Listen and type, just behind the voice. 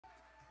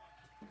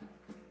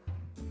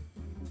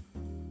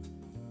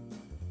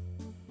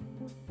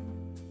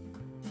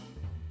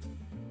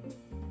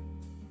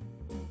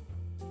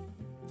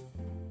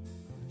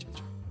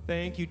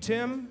Thank you,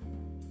 Tim.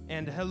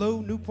 And hello,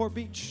 Newport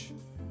Beach.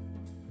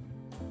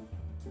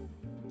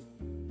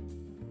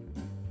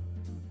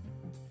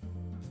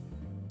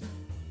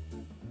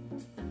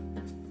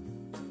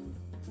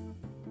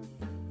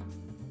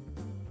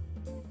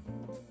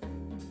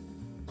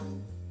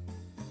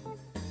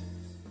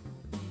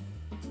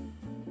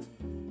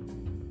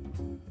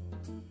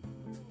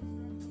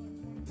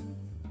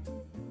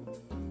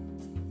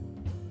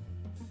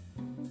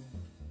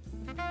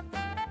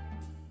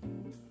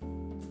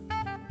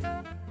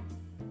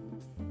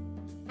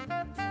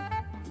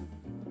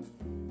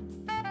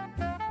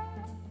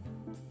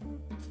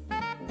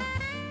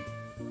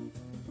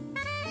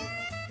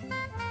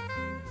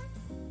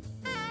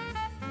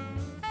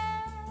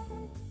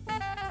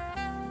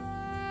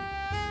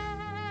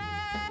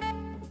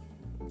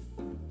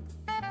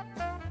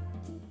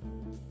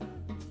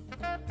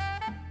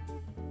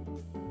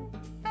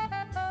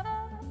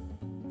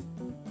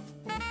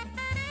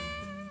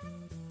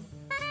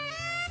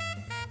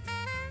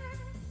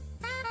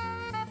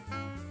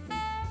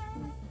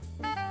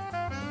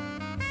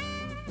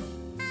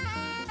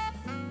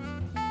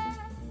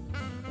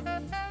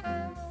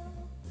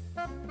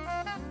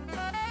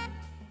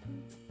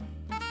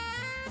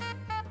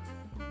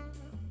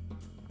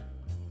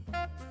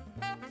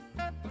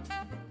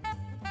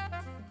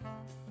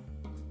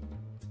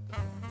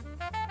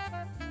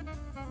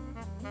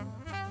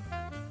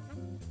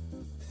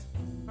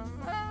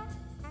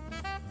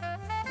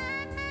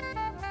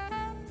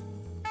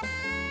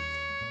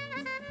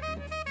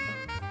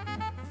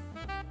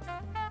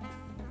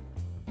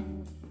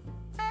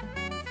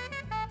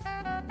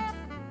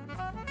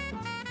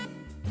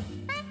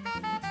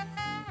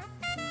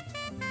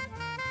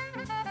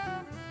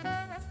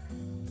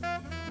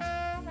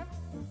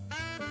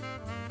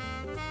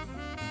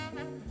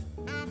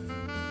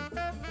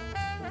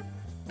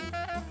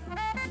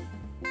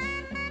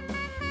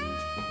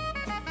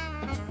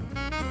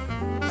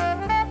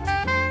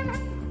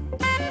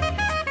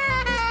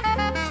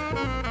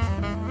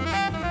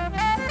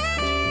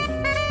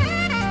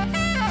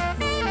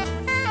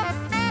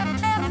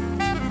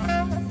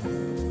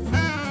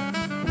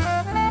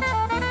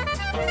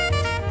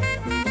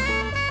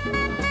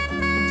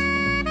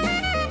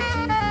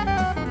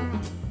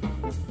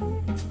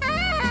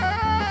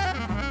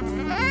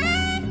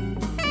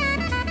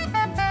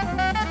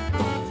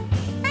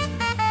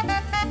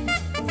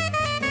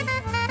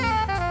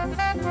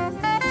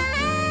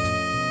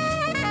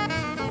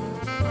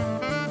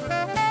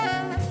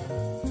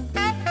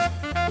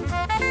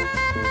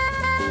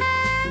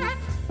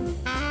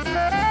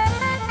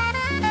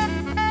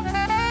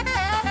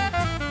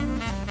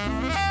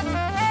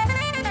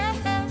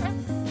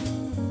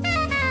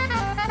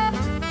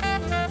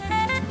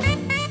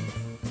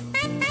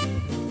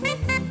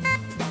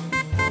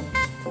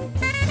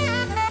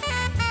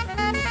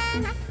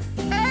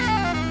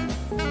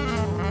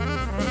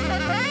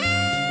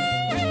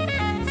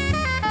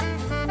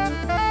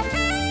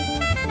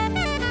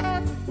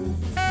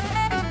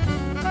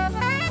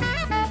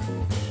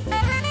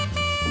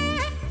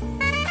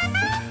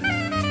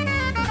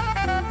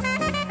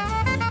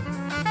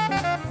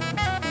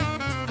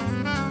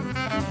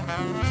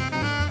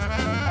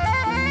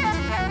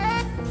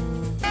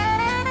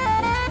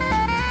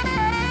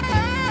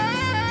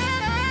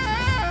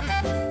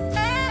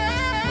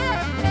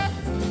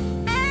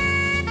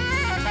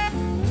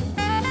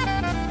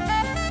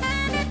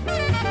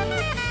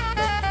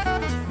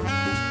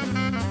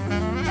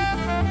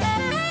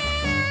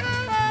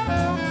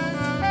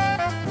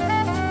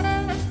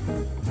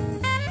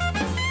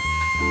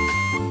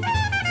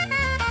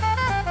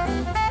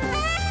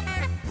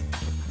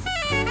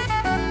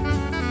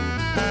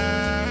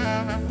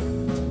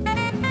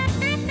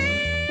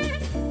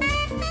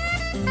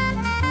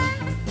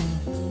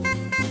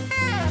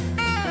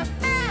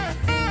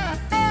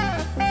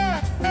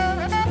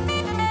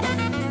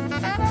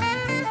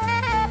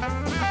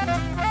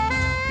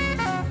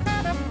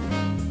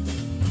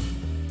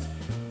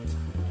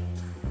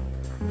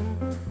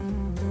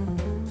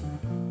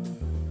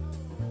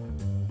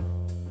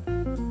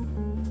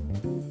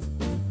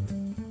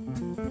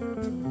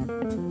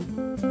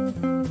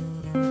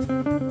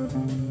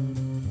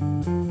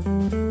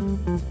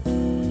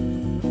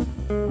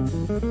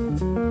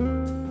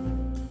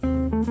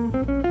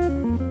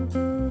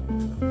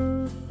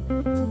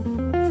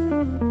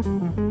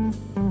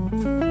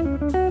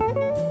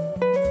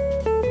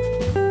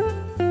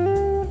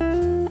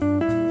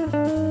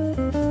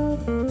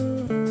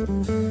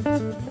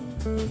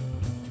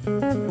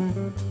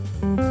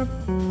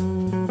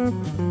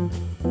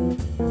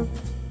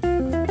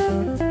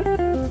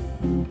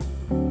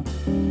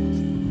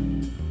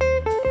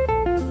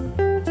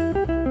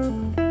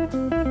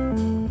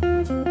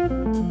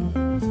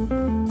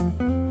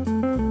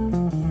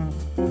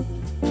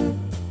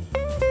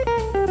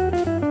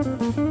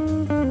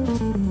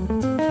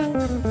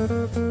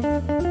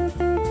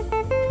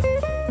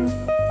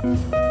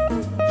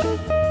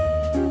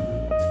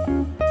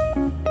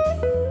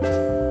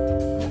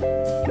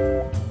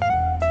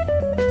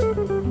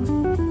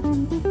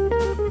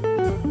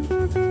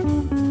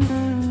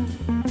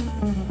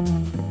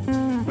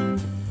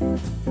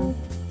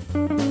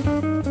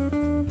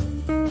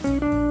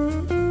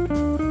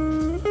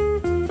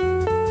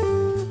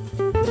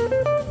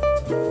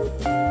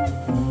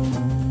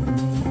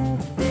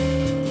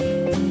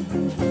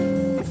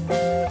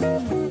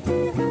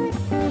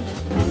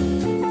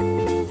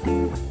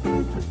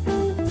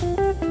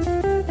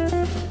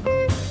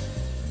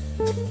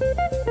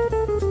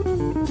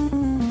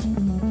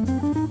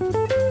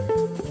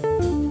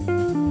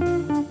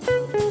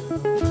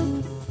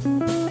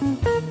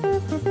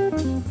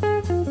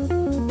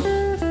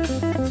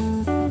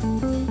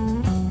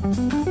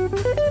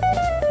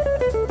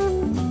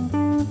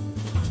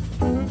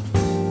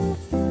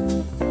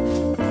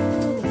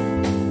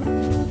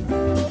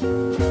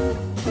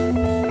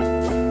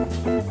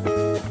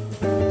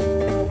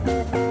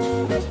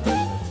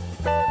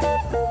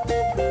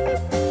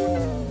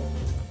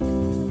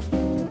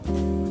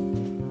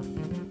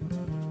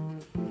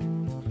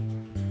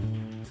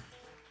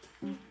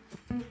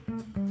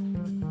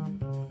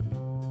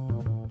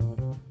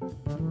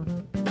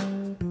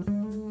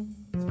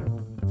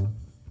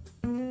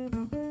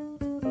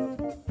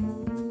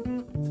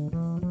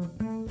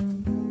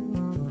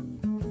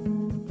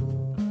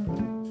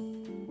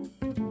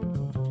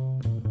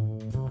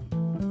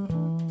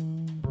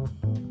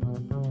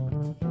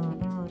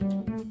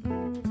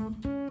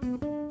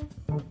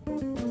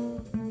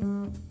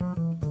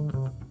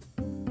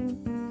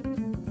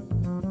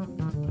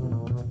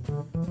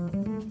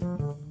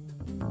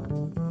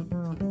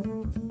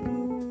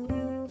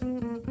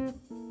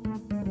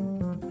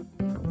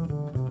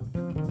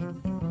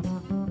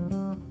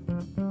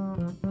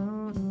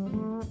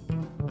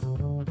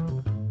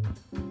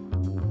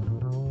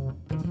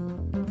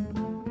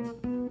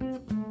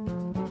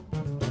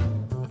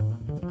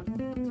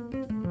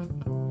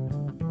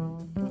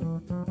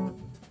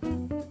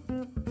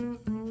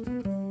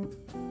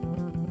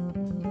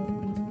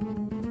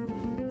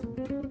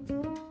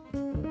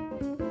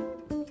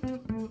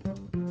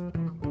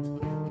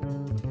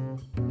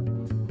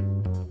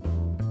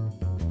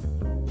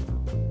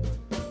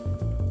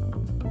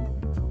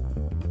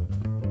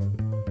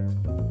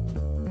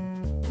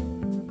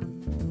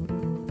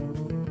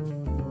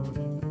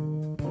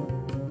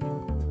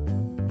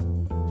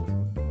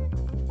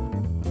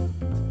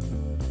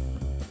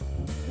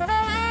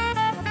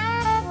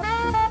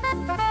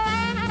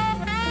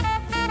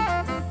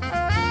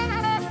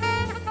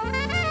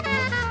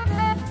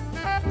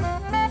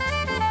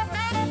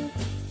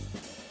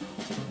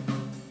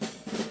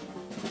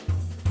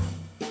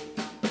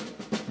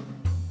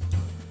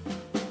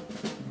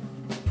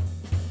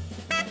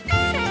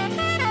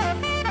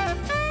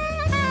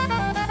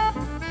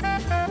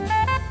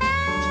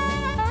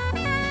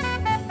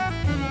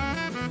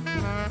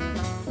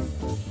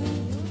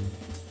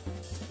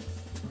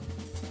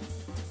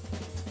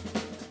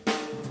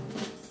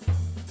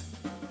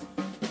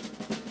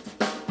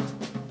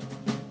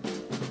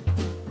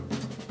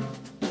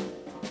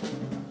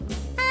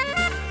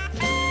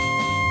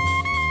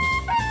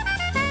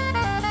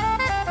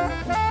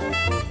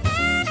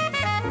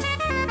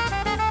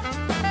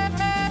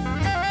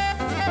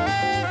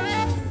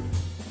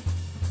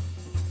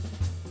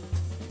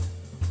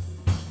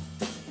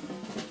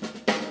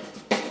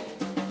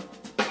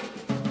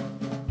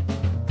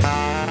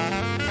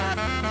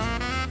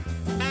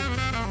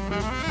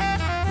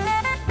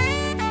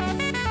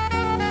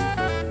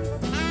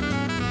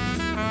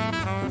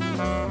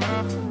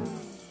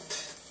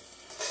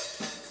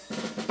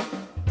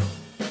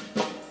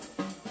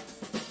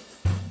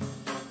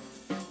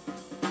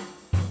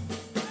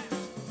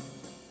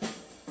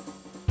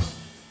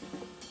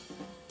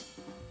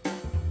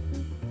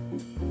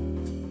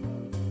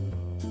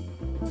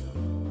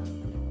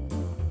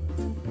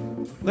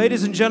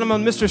 Ladies and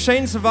gentlemen, Mr.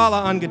 Shane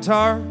Savala on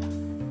guitar.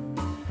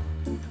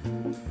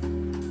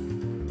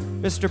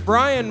 Mr.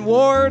 Brian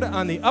Ward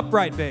on the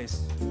upright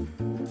bass.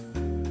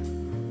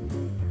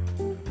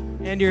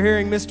 And you're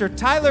hearing Mr.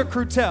 Tyler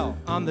Kreutel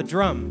on the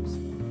drums.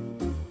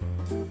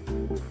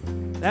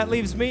 That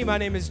leaves me. My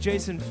name is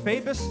Jason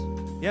Fabus.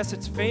 Yes,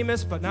 it's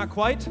famous, but not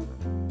quite,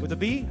 with a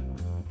B.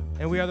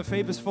 And we are the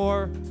Fabus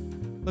Four.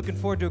 Looking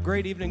forward to a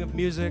great evening of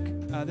music.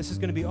 This is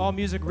going to be all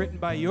music written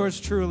by yours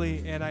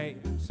truly, and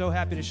I'm so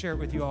happy to share it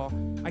with you all.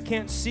 I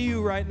can't see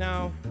you right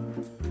now,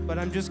 but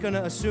I'm just going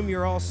to assume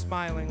you're all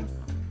smiling.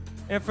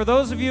 And for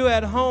those of you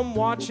at home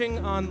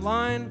watching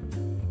online,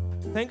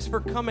 thanks for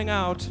coming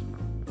out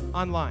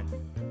online.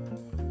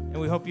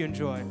 And we hope you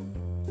enjoy.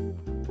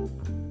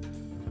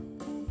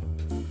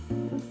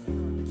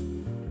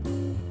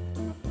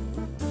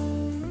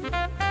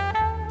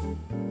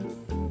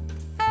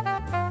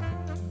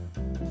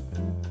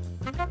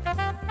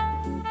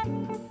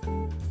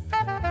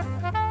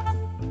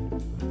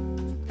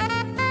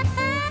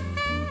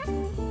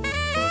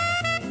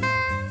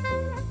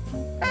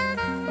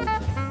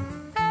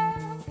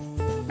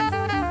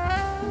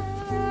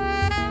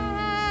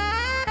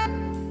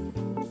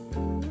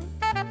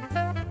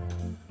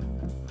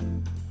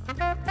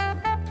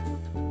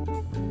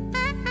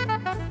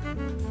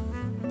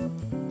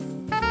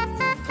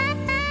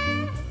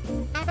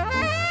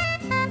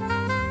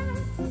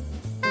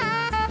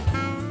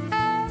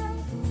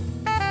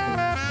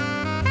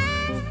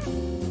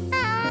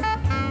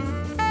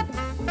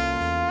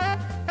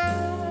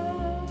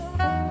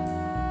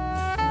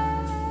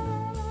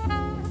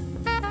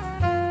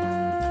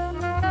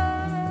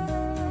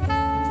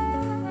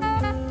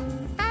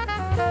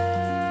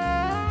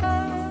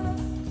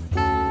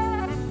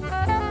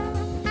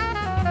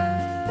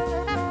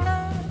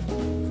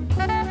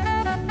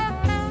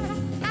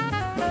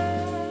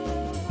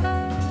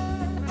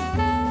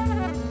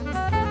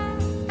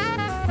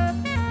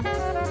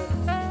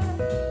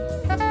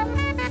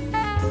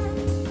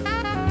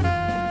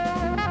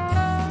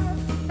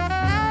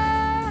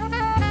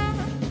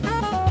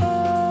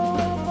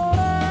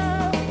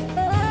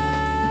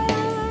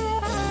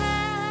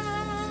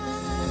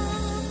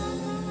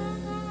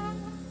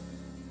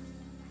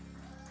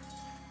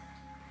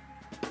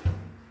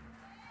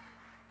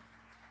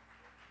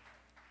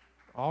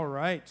 All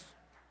right.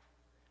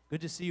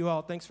 Good to see you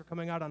all. Thanks for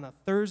coming out on a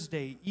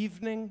Thursday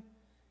evening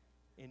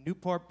in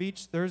Newport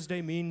Beach.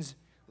 Thursday means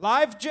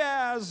live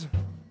jazz.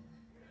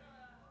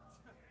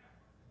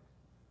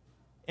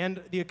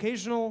 And the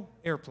occasional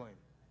airplane.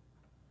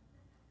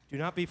 Do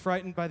not be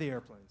frightened by the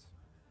airplanes.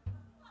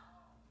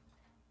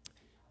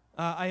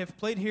 I have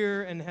played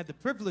here and had the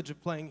privilege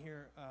of playing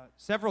here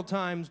several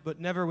times, but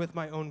never with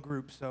my own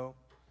group, so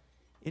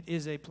it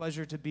is a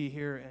pleasure to be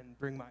here and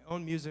bring my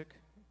own music.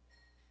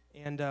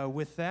 And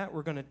with that,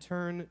 we're going to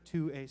turn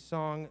to a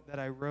song that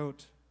I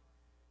wrote,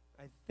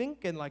 I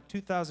think in like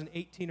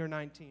 2018 or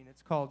 19.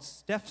 It's called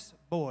Steph's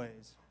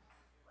Boys.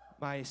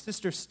 My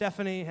sister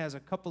Stephanie has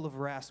a couple of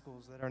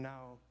rascals that are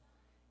now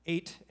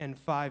 8 and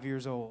 5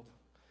 years old.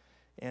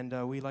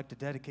 And we like to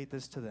dedicate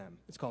this to them.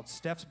 It's called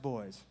Steph's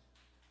Boys.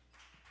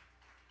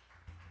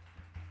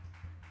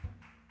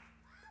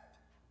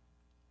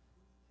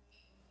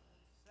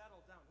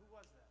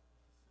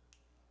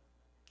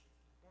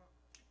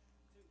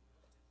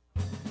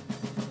 Thank you.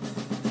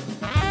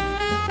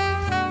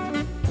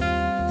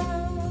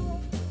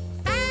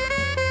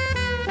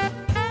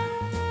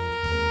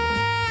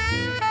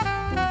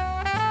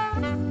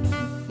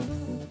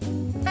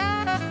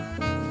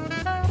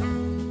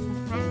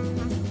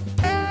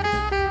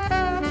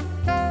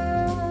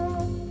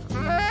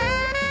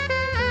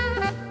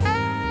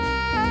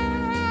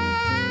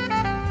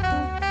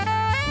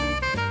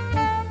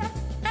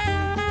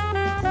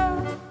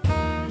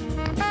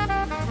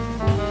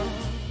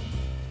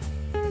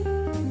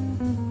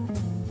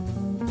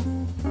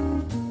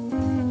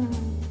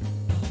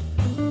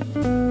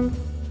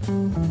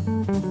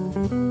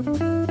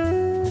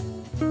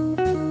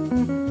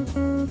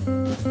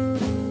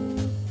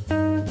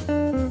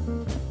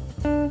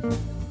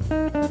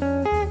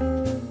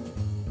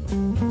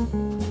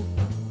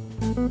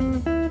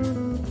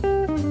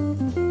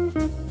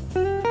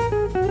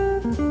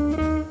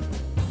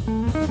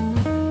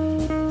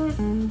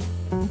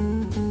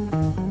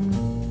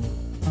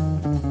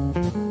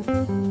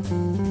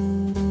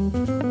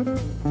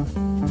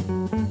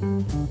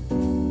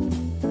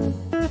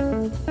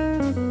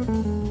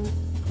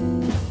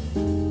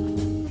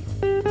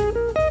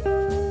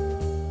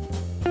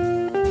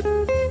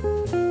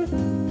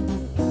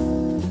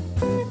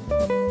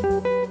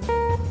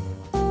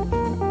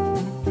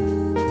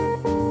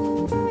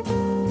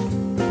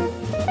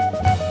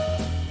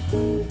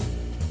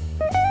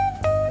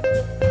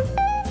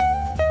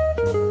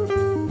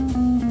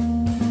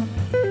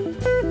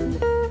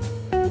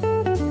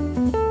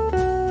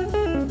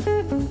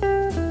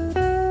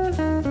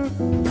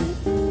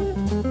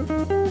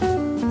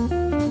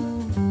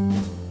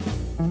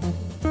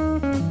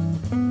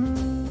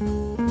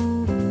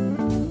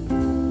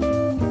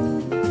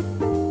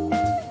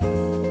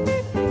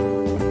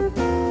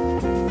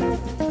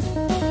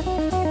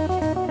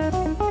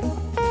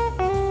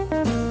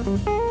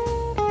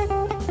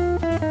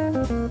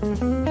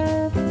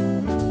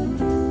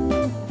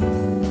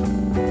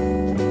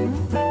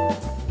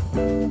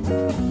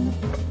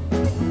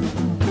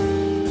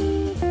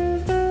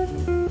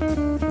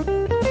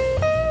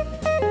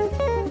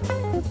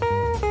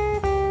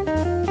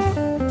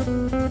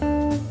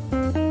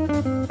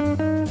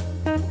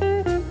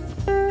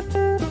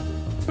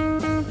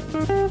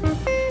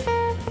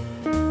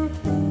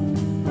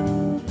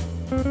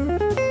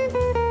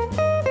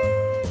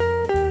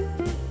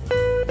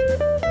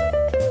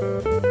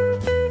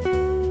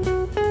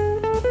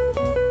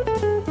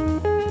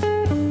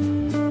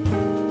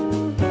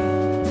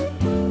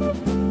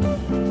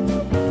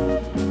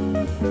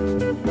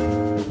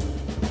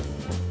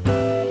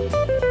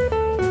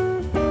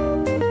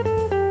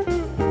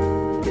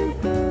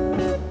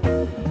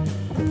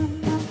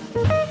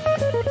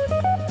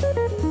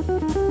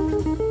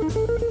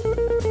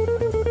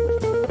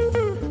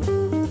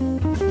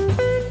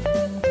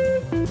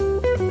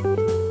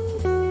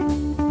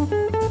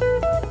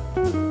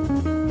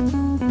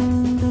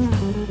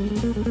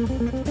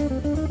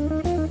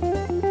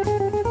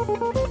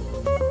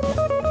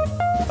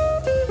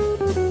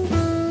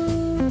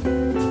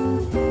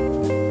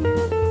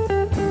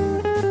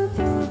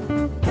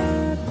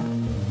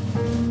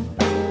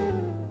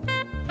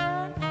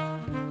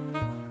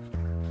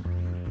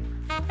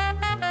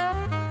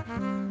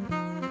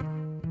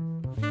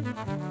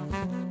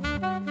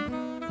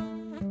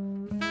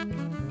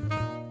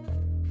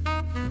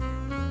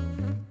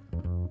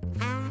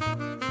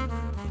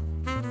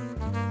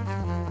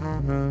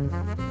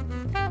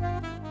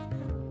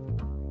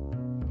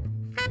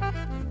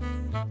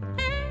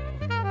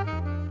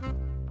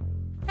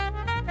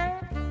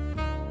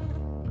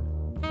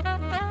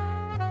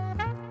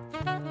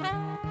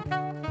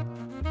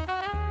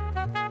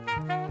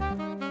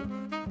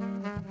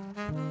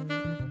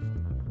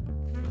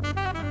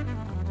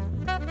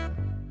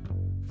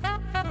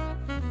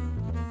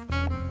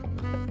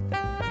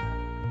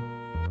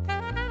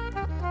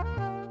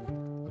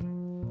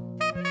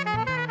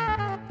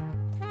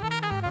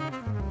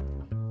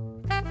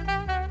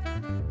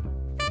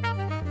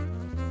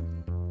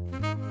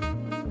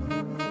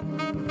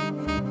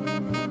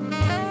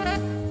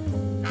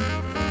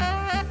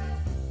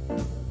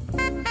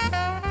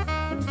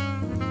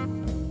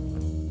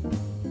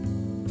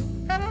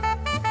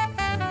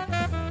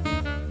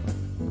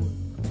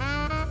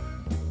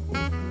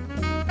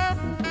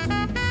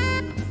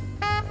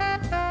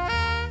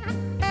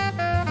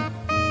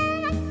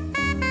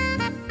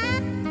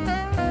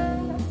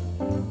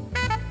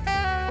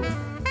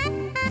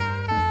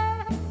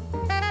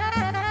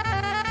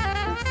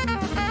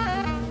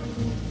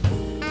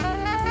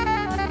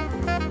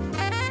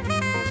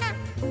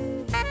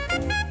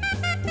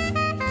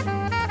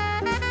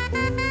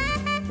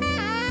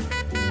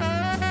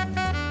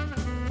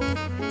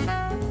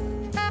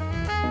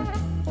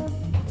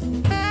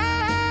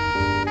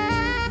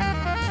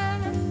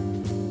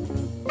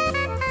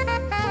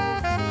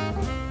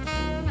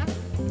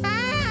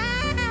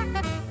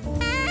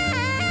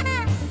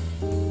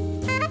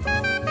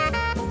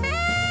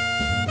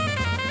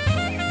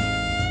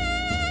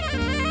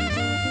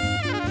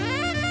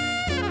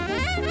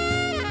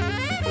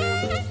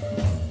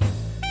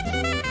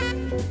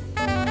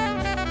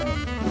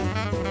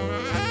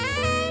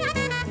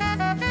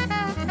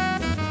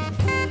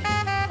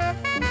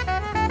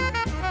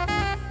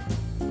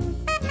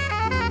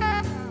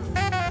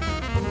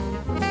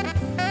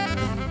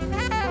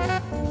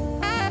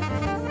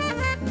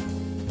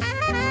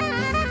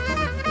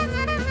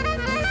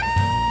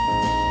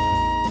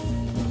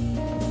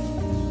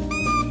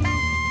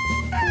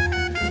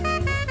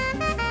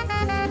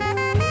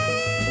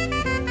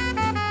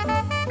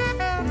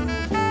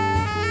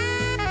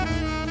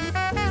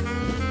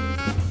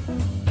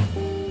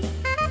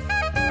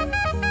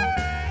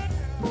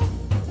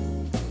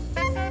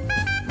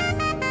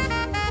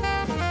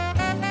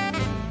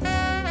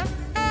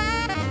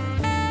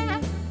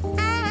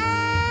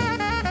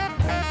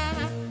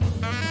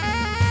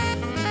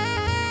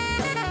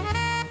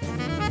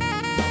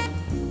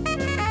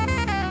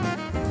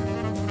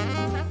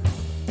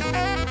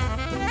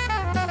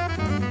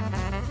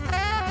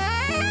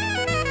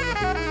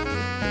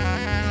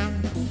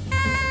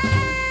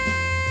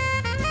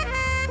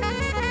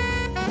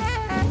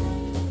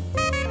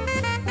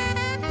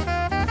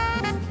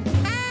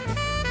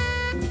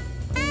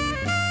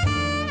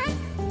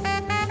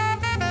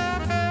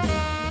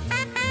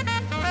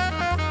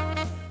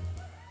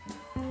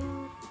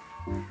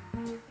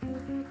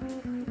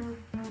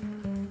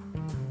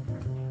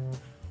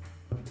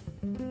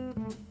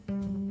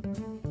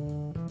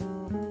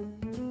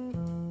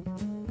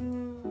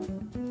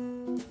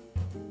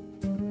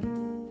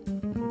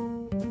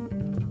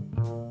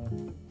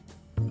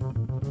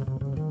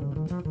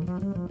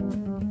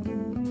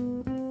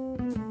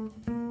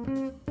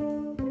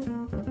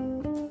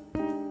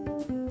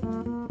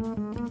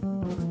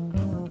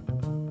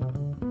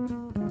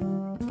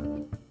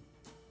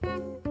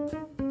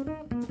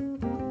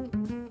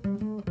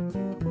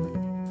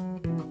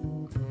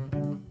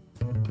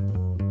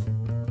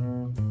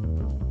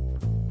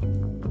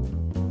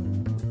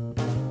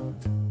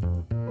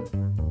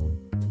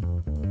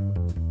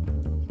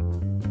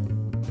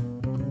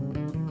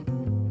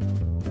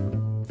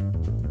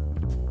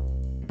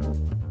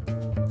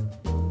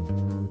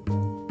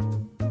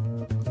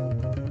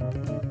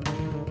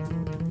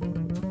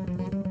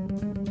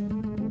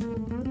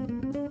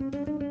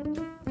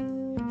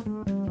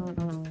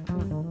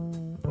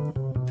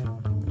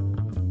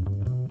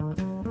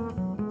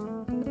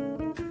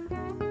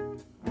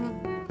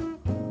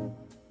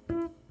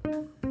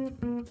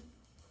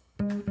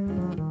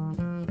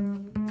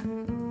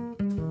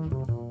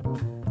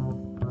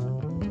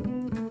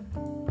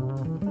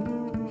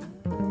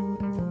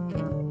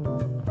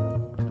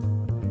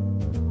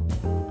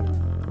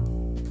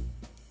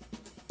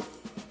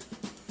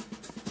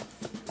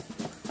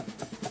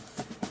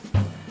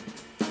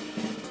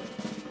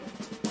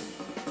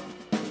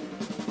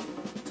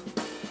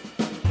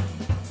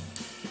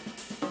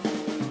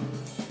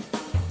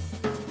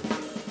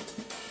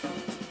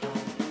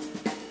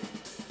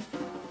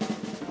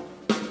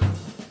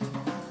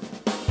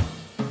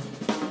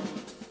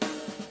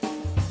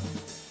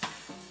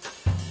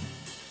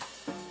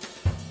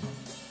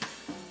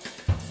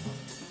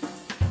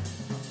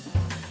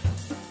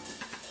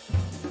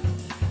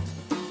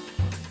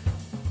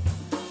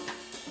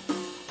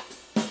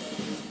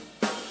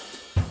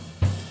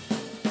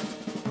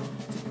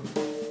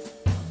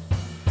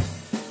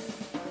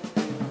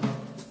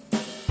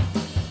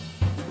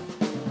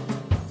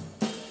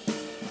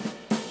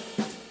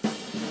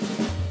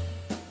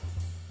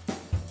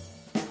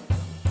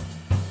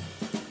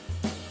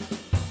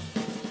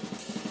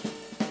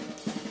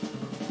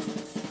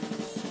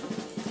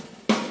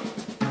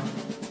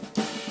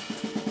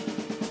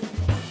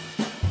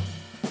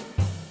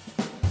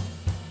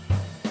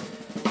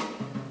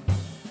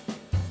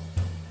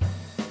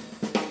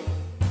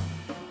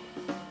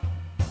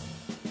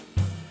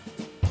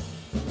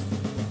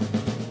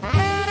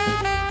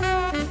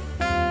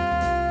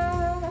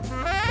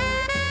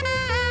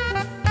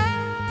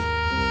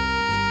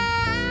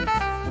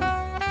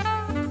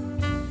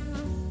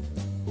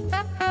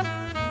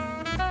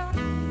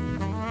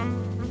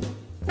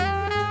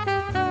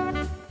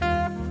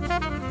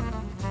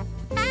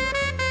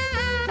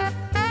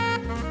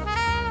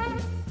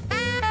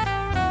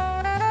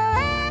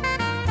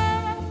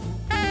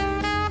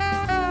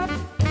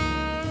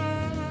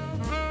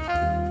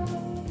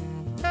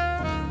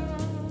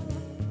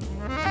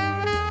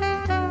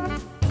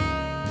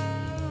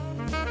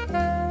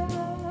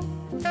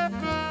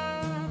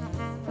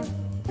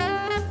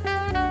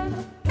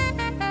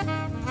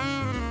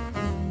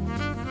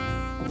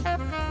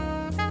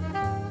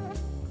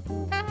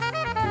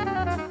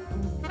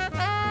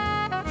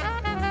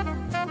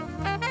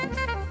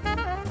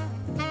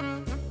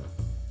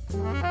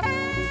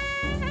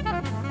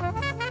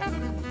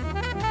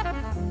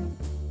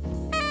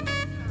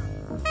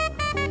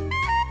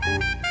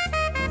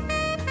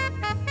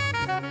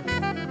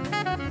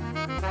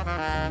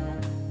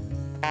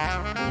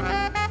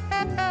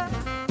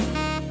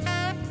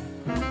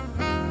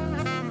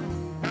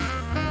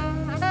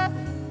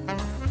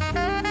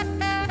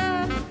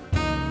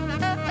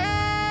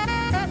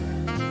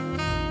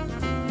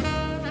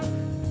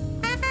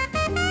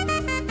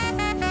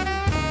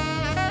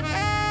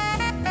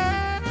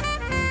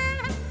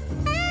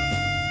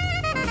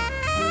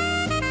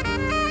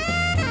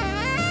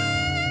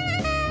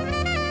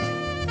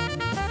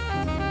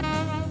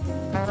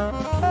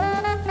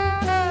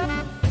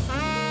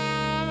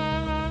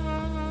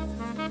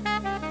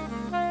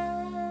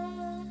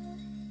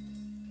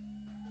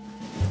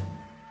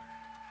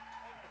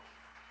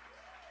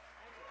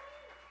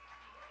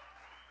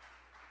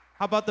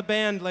 How about the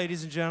band,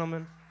 ladies and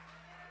gentlemen?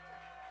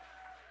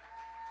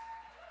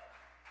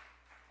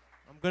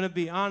 I'm going to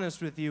be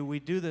honest with you. We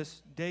do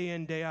this day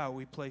in, day out.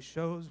 We play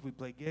shows, we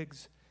play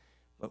gigs.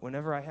 But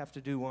whenever I have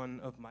to do one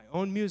of my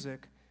own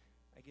music,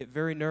 I get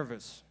very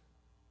nervous.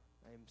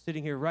 I'm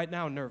sitting here right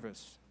now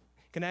nervous.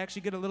 Can I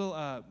actually get a little,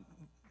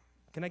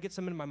 can I get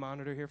some in my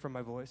monitor here from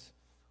my voice?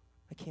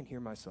 I can't hear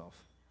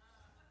myself.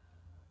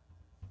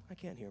 I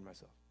can't hear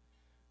myself.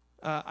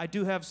 I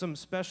do have some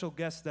special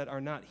guests that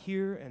are not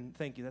here, and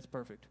thank you, that's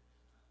perfect.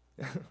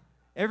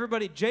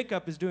 Everybody,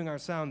 Jacob is doing our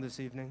sound this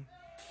evening.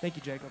 Thank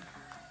you, Jacob.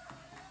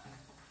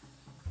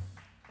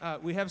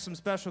 We have some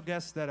special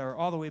guests that are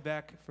all the way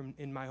back from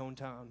in my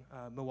hometown,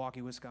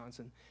 Milwaukee,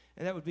 Wisconsin.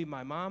 And that would be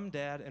my mom,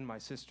 dad, and my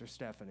sister,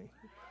 Stephanie.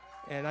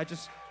 And I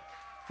just,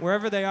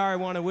 wherever they are, I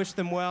want to wish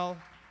them well.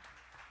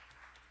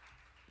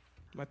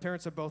 My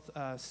parents are both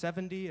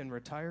 70 and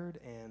retired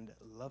and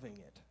loving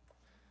it.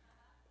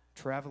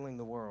 Traveling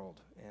the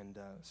world and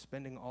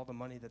spending all the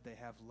money that they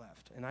have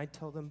left. And I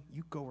tell them,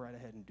 you go right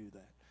ahead and do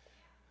that.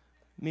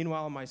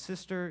 Meanwhile, my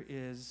sister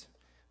is,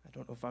 I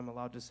don't know if I'm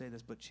allowed to say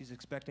this, but she's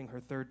expecting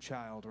her third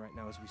child right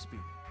now as we speak.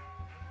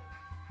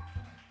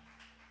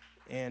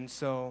 And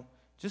so,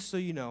 just so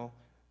you know,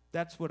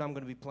 that's what I'm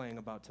going to be playing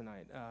about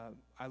tonight.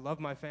 I love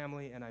my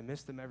family, and I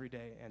miss them every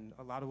day, and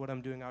a lot of what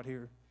I'm doing out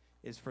here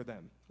is for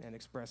them and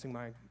expressing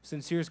my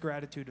sincerest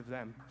gratitude of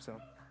them. So,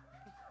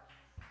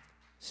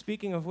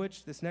 speaking of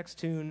which, this next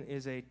tune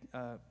is a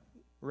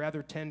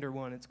rather tender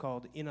one. It's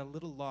called In a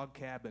Little Log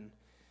Cabin.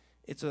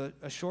 It's a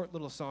short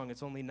little song.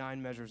 It's only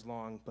 9 measures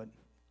long, but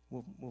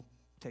we'll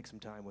take some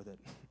time with it.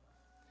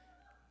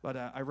 But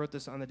I wrote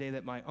this on the day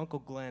that my Uncle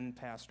Glenn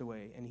passed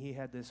away, and he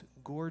had this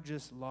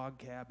gorgeous log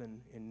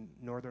cabin in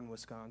northern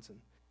Wisconsin.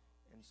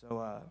 And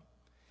so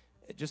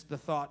just the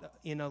thought,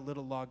 in a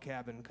little log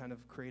cabin, kind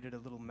of created a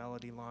little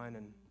melody line,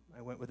 and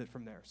I went with it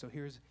from there. So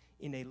here's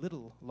In a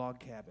Little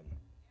Log Cabin.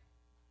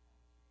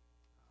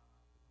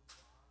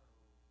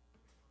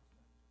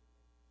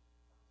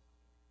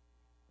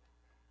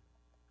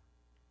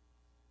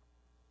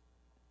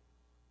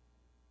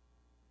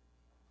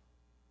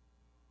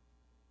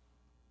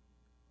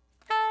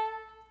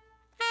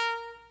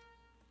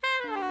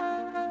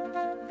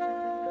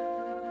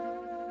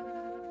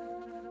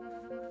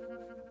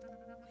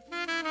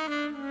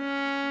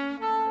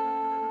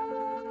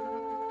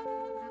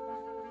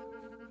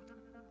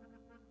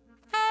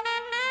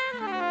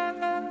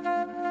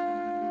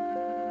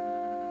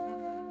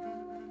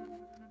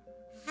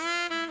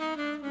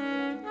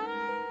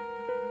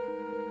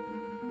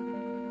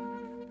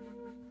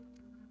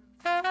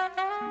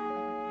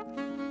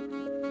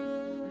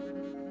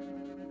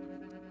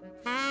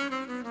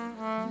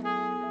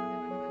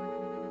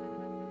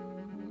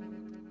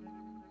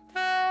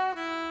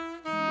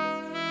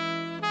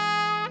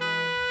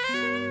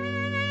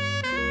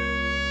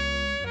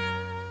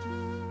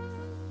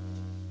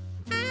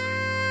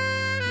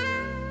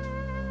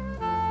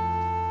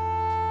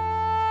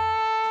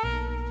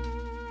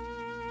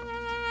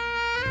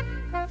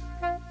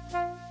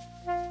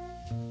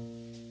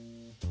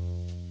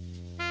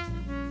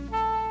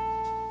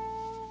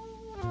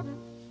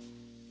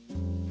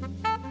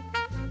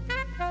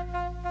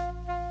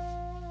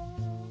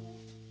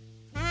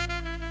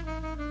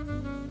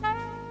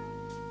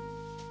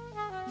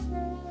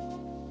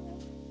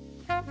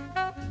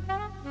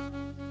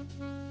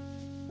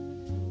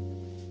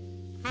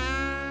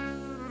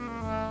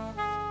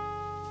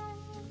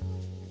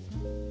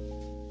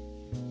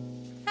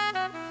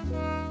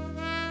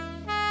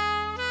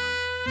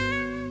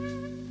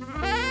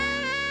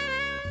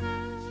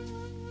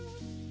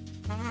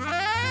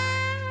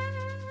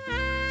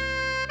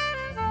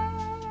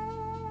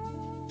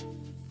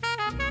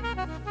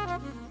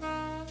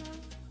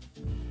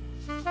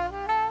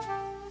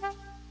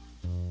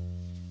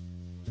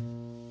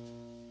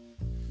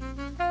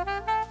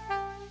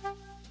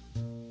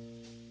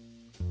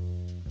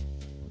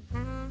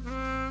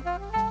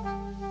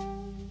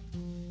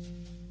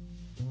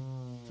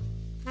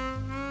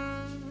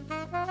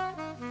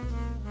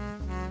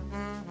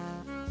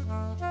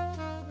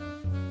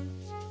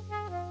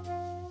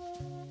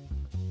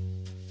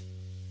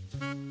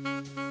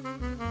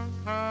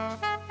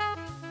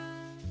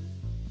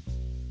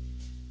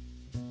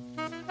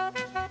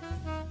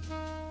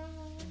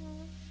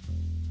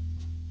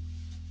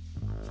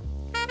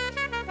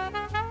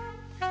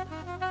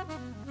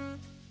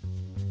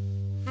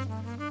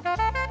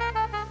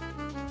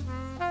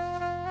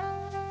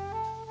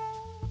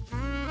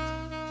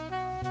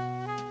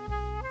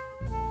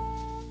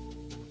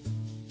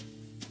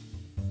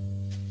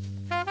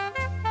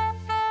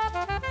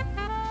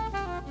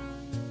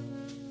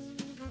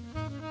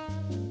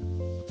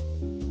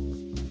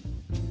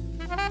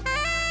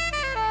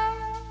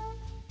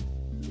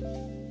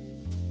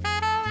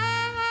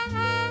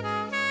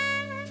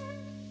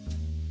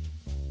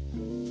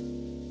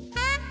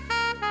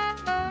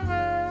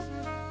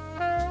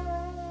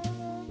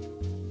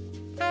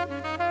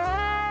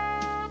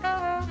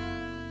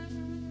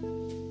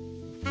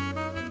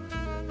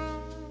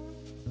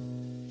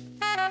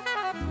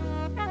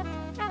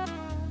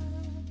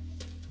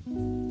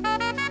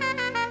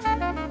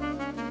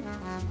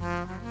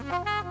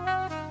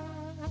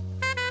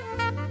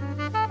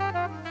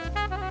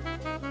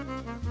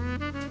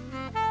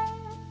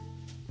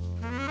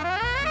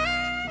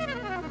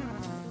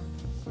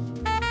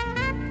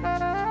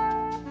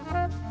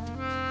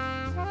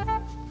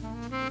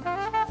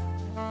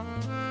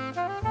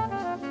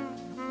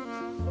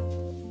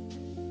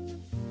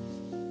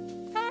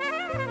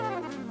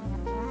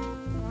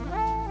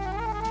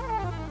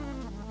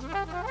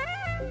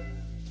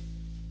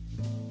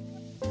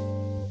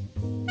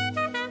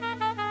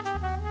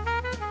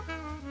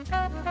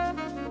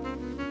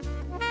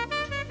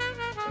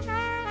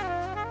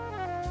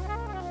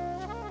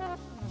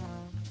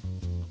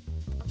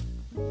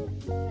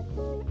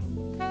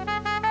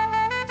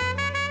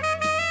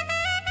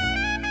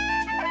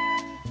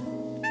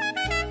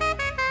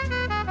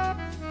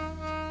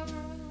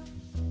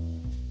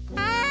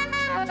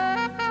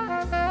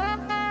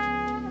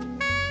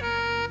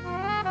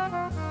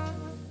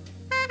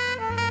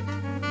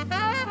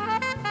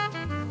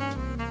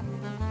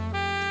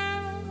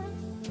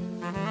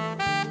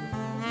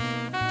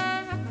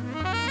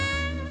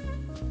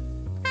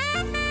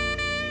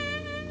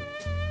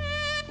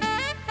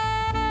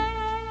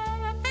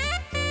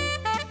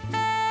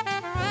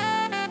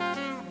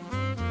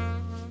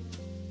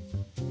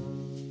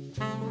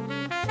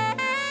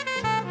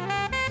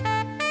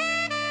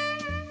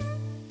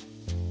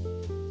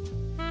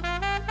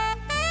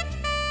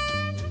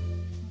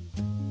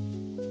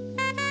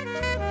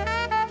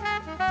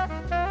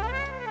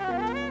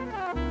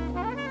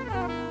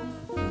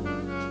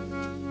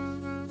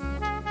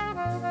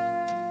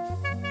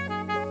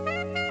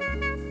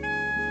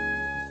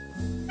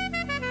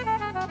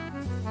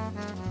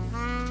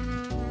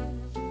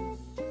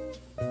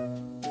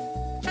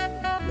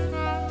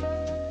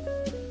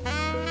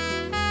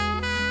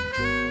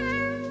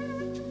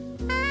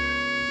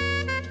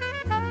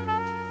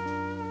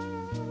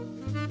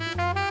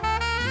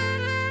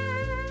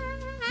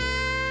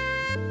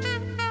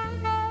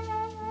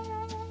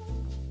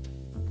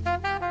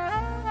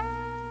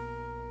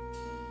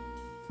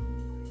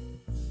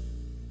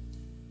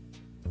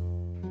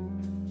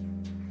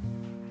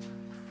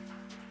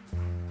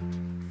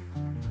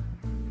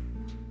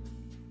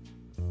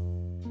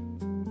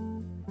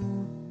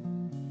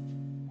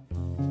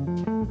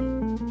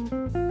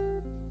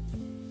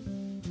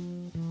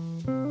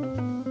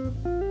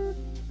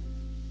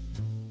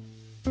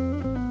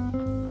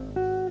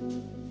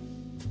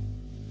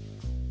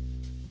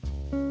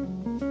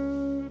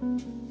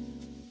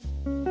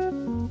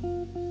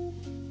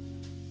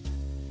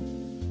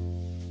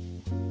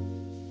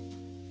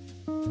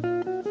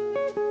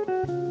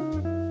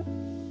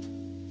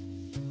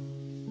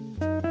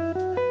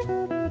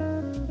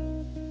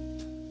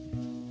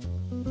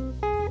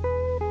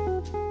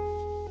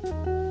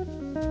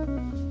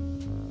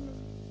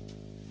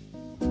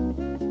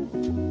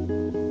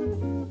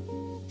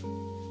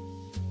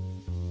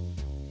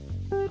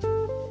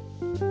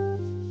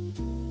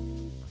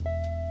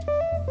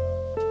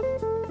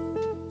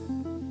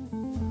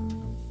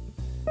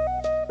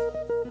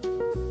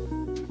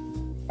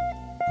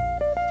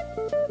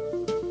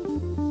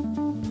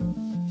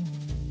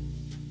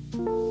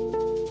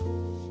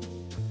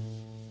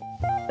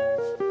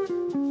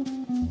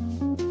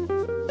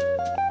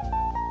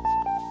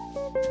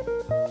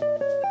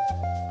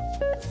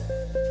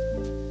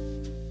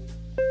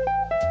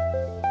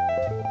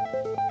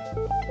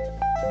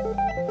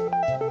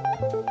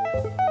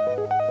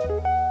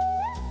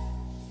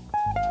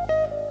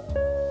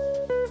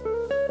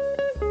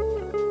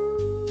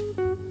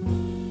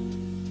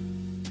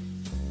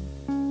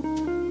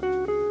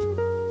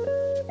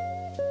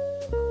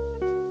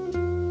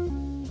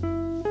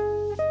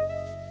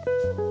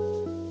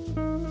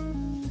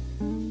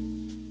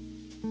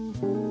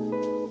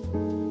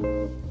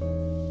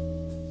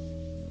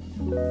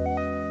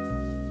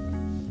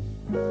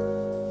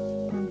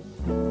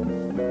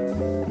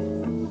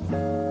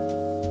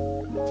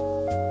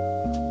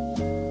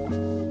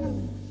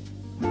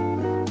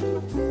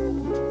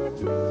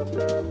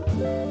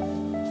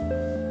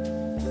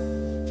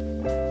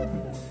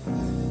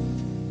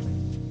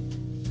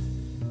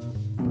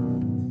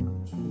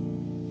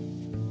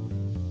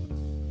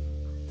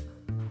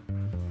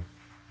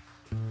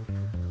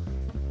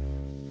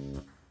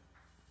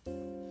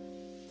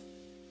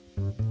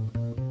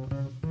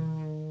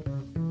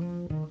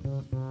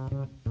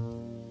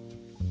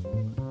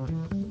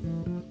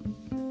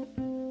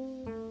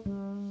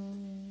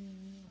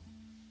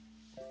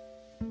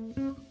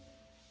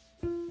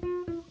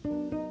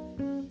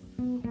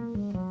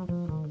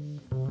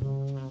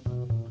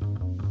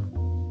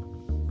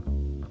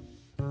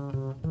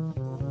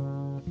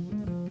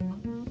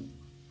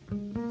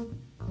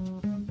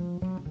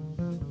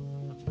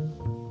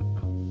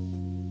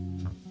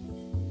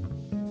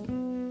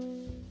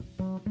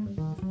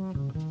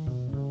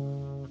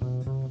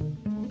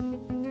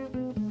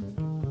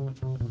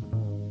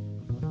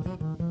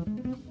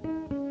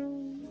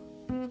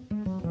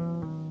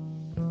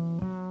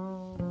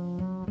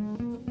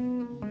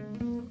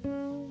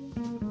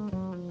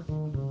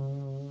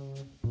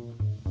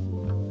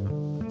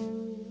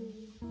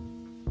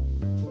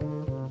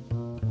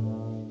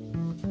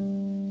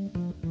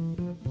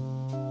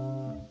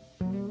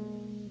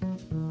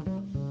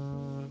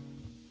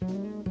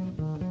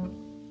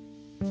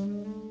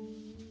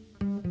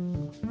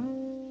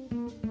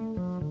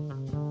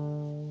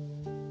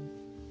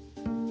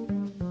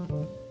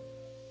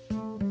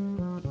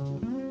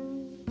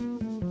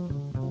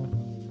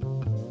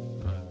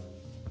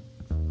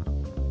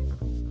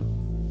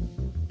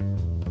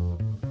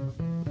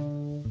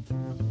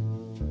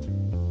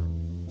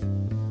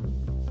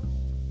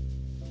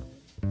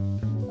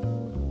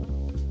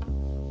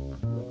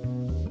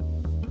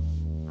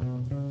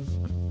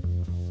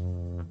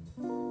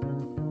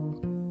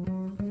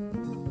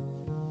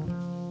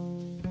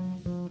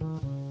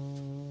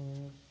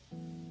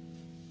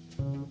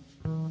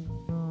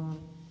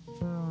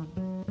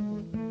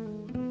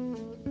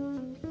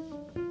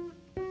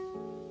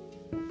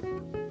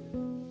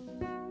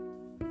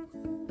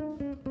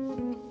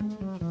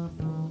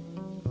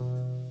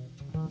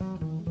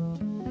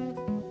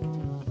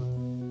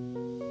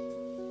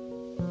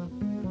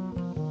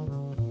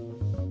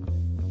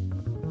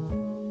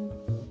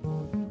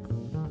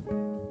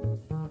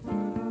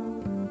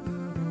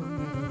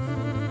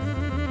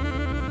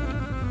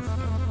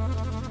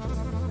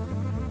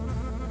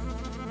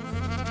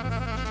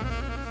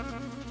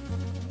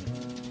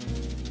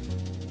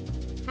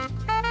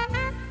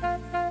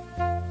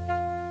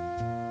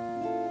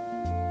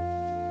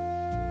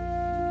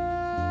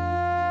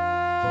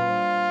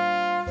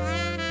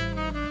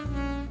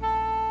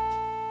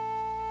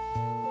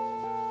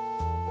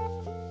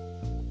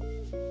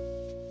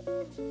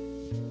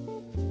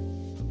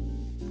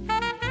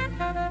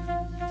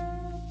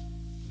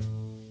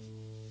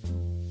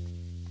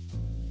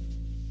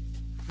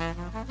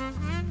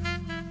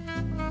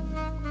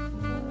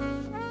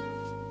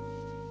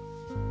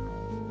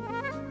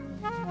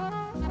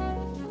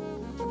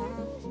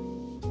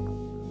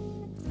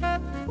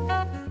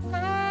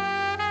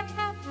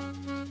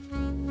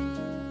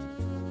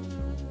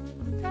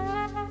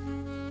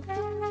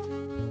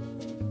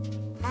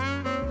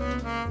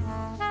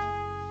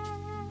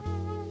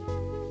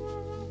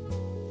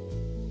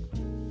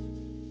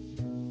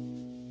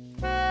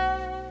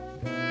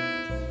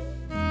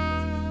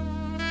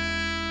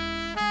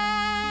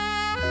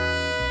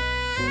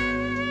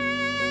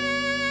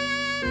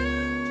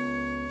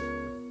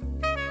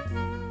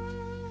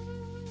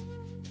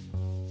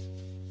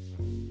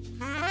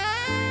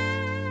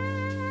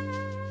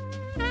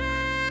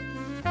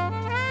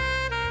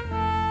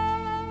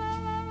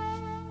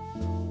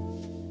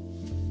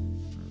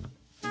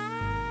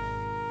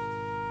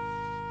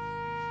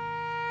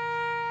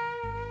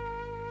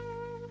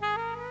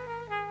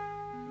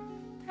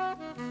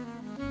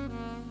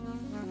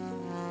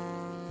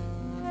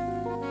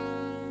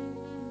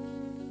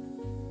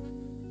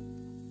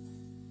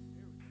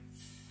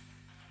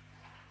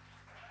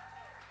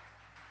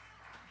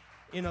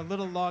 in a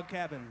little log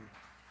cabin.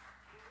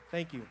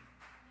 Thank you.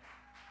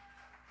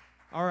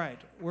 All right,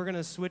 we're going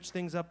to switch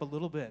things up a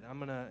little bit. I'm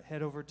going to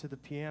head over to the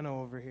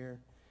piano over here,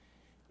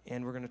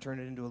 and we're going to turn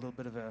it into a little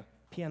bit of a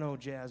piano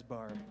jazz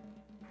bar.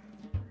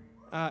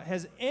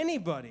 Has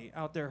anybody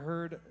out there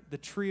heard the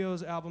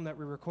Trios album that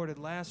we recorded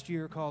last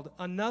year called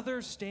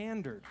Another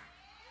Standard?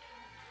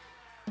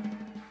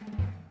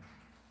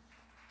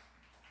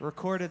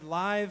 Recorded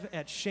live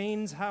at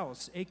Shane's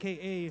house,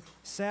 a.k.a.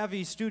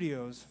 Savvy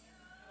Studios.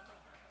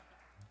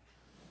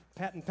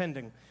 Patent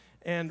pending.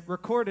 And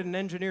recorded and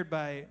engineered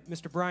by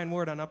Mr. Brian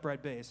Ward on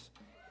upright bass.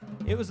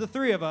 It was the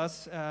three of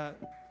us,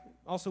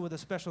 also with a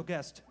special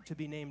guest to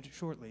be named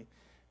shortly.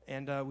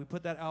 And we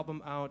put that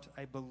album out,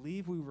 I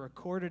believe we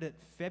recorded it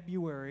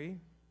February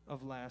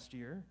of last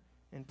year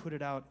and put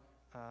it out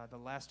the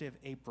last day of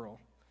April,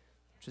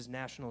 which is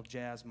National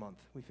Jazz Month.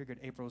 We figured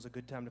April was a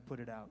good time to put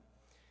it out.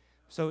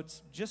 So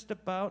it's just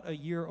about a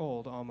year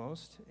old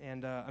almost,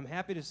 and I'm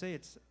happy to say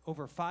it's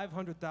over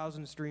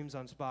 500,000 streams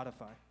on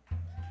Spotify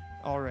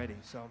already,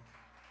 so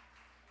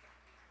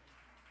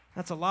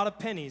that's a lot of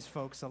pennies,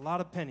 folks, a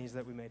lot of pennies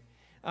that we made.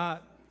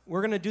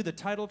 We're going to do the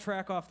title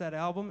track off that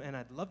album, and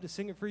I'd love to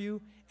sing it for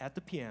you at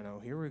the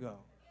piano. Here we go.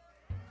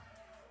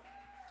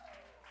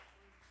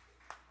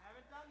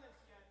 Haven't done this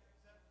yet,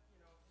 except,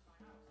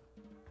 my house.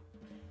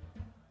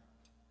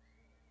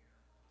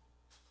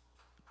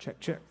 Check,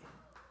 check.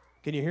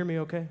 Can you hear me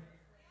okay?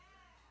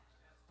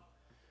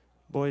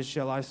 Boys,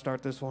 shall I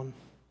start this one?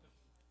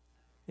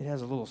 It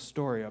has a little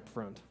story up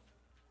front.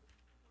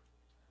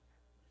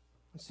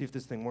 Let's see if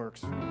this thing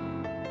works.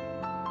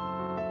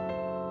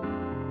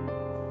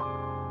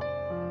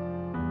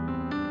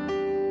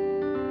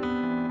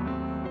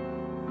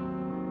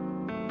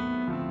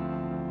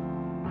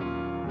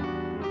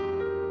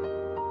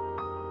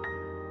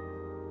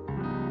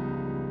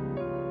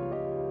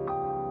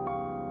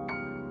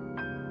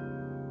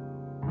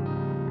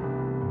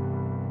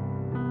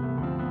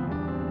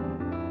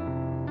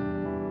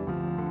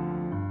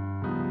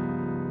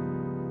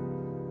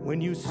 When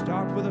you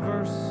start with a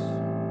verse,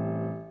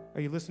 are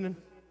you listening?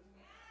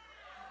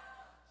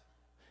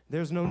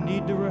 There's no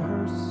need to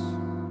rehearse.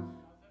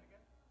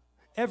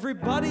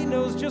 Everybody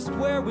knows just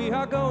where we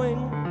are going.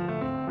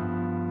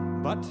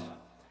 But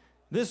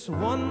this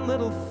one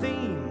little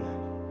theme,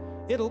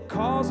 it'll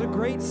cause a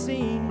great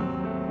scene.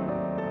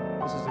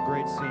 This is a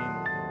great scene.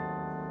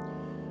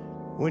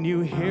 When you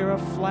hear a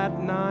flat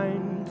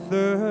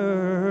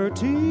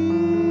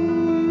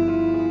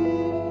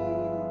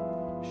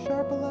 9/13,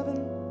 sharp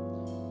 11.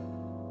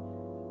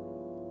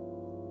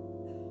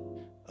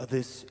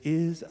 This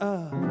is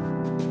a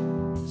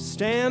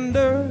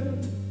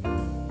standard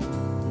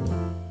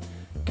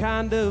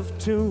kind of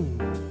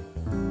tune.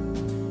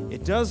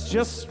 It does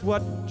just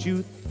what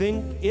you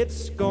think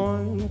it's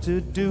going to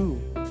do.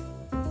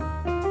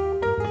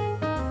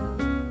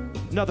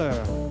 Another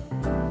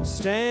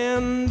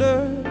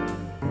standard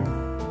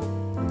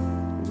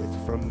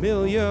with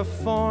familiar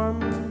form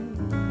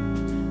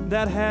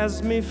that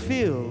has me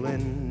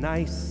feeling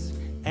nice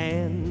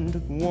and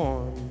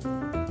warm.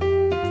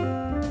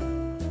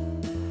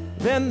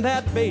 Then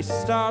that bass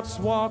starts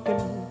walking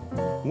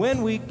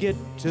when we get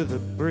to the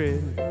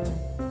bridge.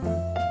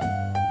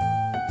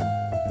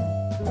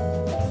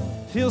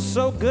 Feels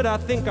so good I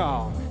think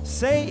I'll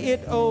say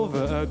it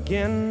over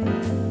again.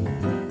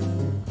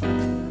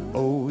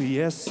 Oh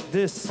yes,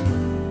 this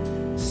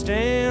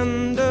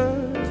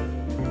standard,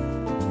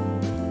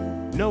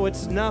 no,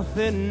 it's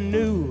nothing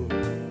new,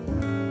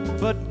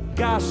 but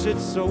gosh,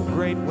 it's so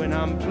great when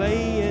I'm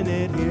playing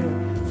it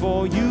here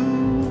for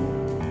you.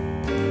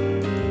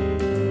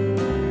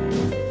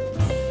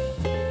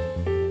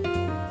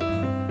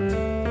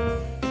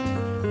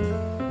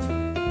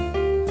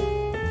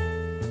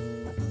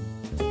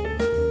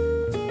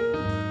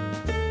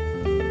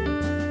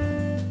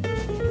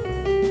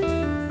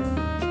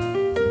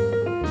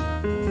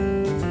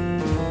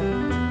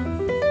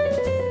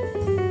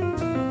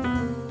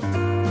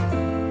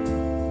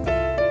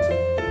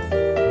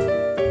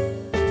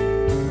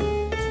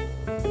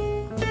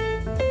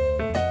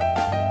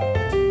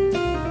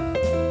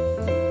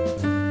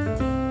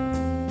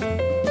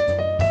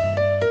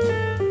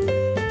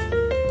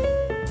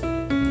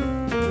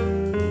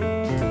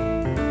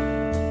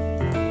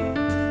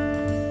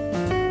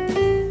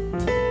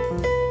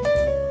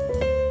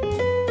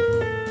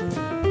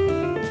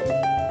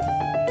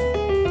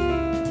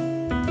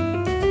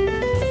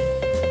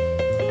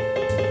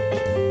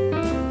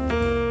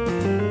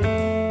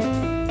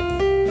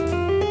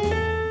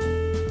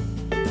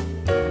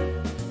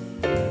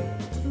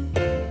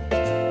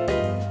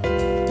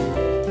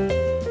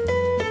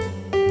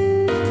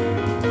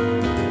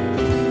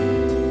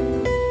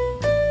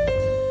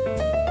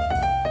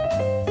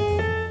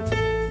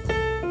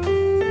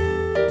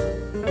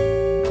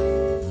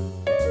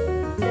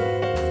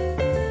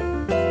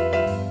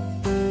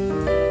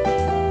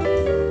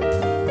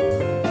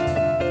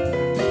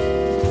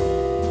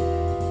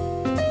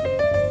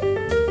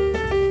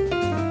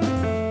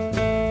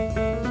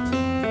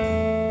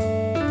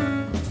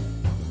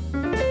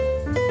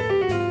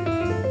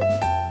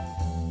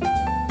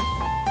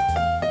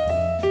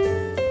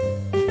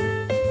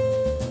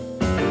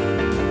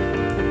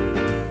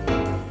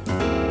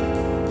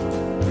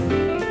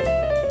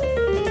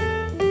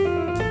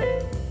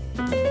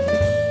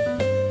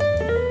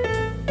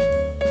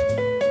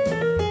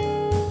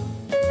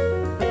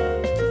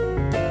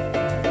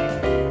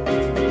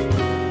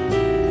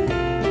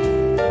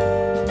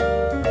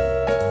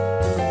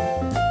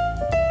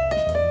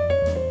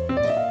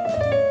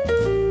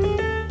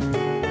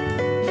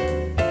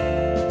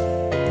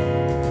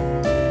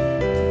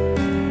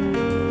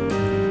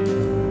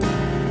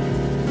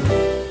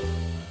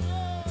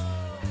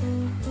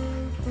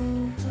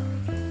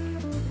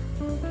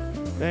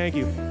 Thank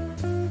you.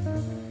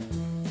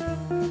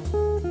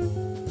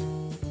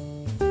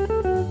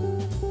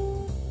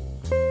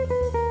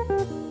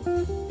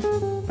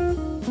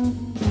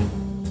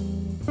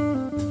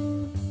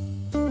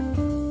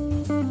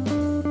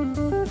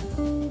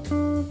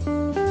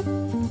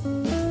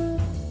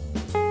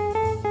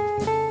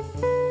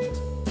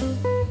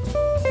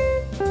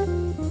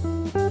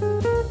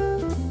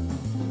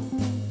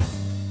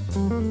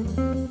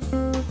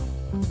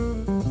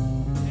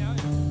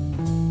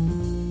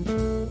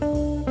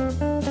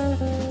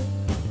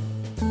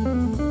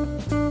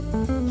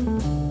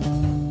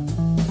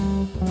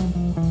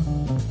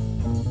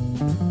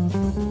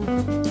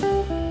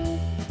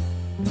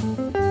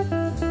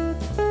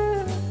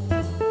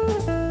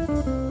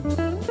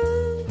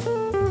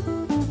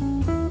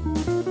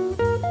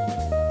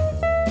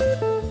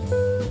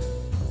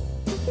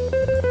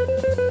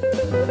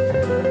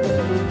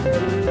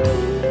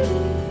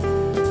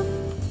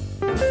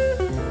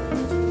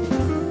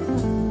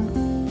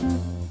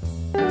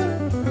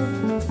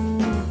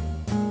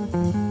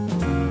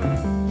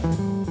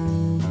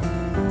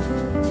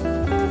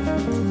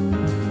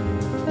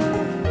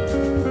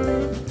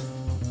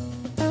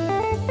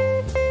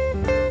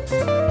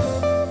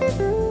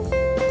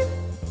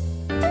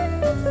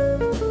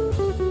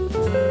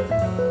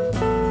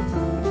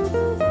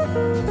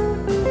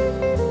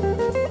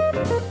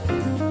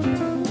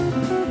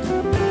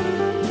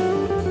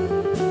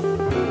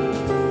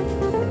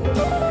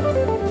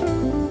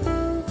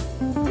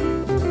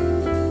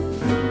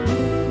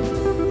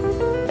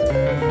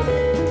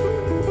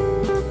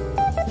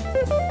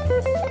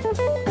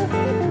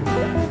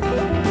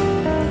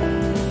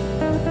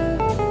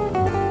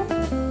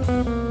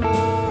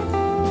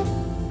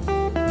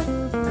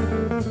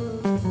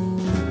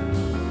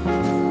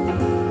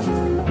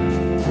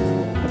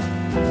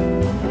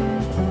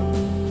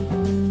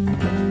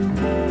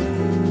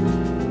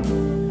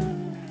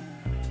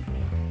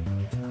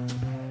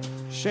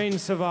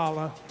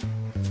 Savala.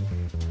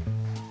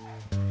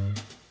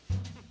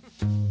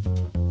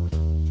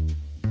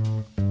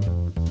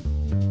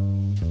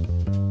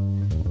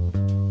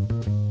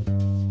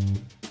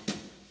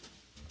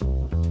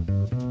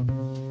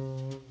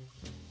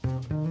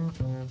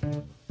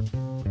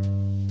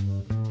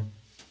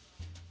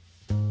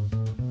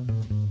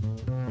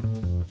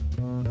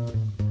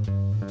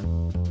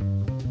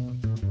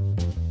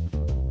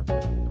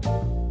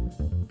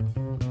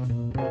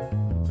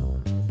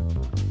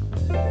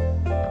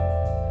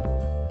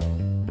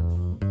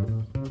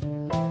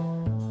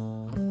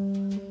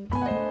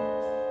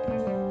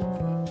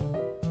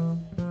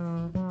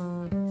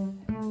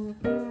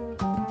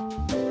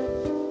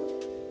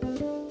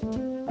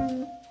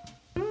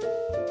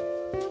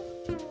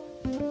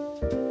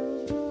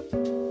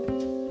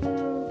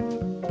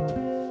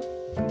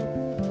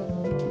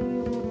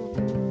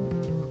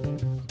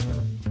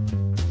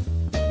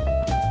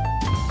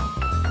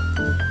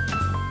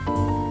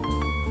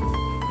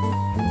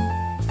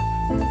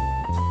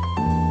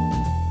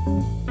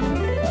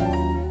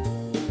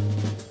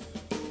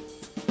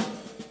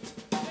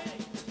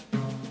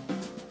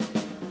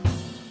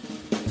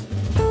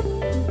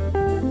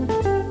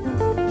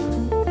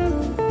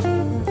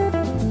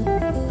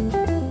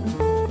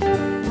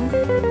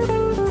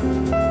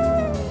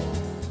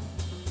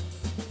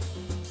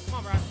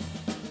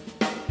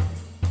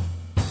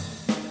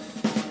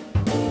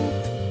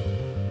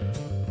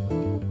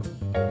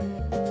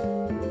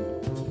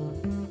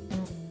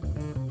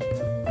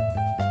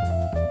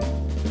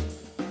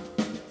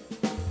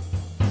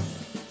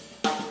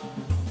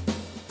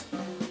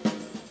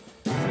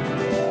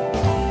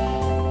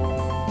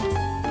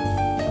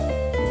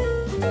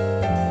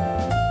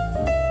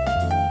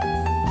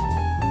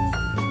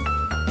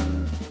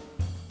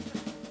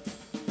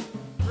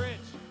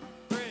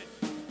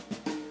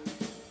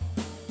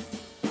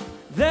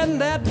 Then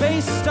that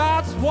bass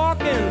starts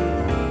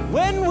walking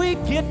when we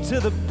get to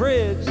the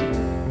bridge.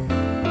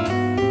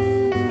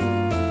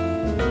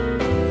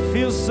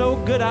 Feels so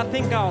good, I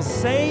think I'll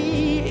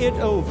say it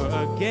over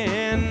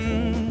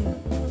again.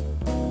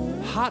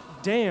 Hot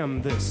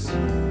damn, this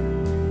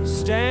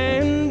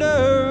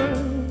standard.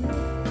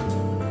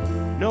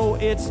 No,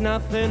 it's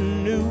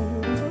nothing new.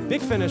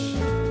 Big finish,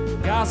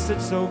 gosh,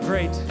 it's so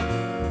great.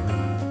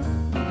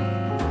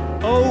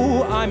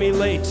 Oh, I'm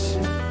elate.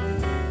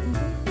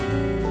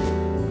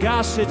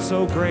 Gosh, it's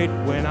so great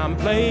when I'm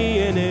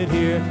playing it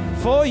here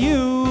for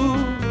you.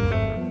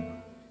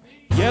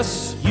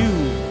 Yes, you.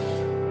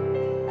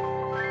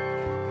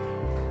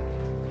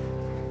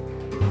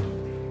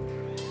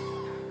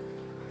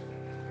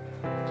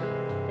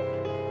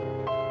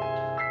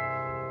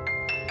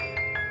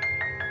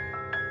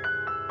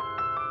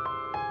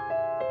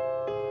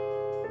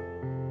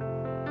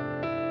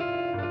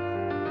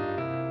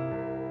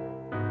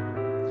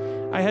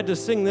 I had to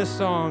sing this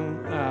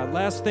song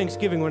last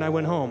Thanksgiving when I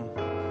went home.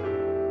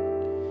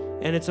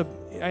 And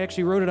I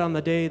actually wrote it on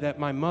the day that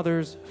my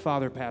mother's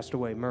father passed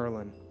away,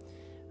 Merlin.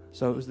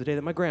 So it was the day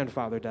that my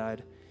grandfather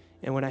died.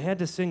 And when I had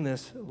to sing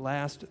this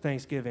last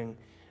Thanksgiving,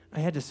 I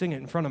had to sing it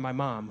in front of my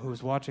mom, who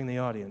was watching the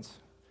audience.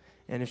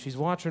 And if she's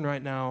watching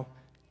right now,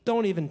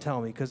 don't even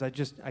tell me, because I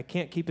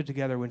can't keep it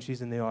together when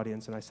she's in the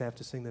audience and I have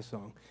to sing this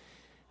song.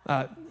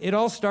 It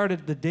all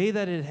started the day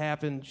that it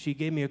happened. She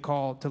gave me a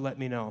call to let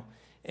me know.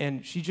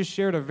 And she just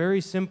shared a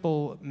very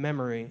simple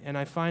memory, and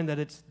I find that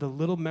it's the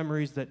little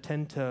memories that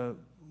tend to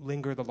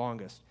linger the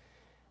longest.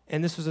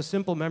 And this was a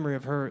simple memory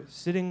of her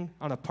sitting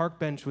on a park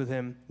bench with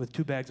him with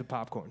 2 bags of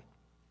popcorn.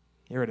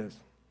 Here it is.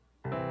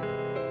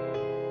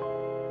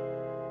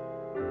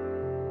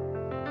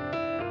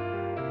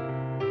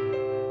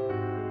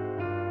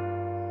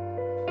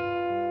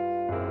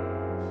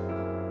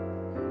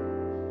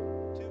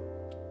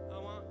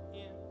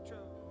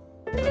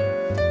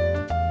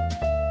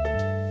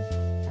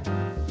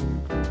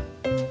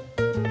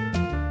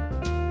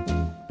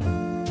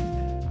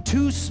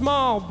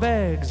 Small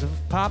bags of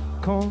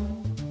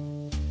popcorn,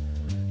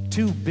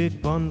 2 big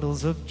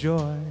bundles of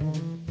joy,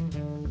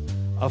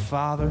 a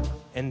father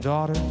and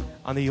daughter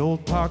on the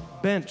old park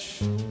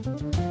bench,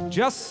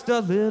 just a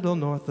little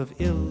north of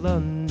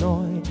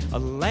Illinois, a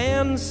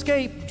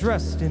landscape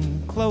dressed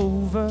in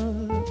clover,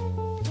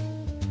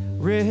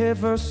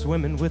 river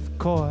swimming with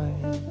koi,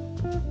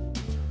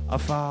 a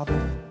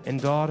father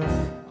and daughter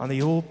on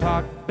the old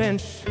park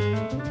bench,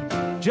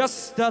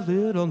 just a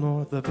little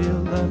north of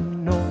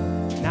Illinois.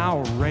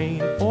 Now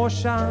rain or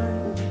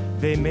shine,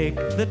 they make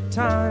the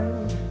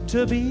time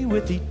to be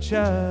with each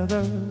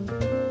other.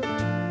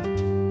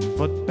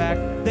 But back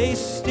they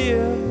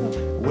steer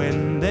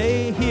when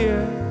they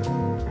hear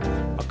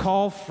a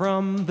call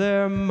from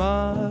their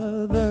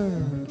mother.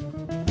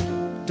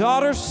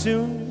 Daughter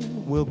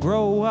soon will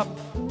grow up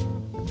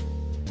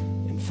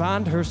and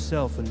find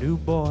herself a new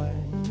boy.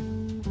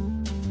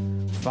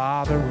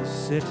 Father will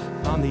sit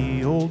on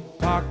the old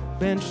park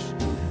bench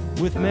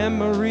with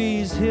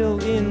memories he'll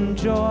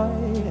enjoy.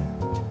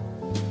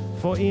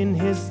 For in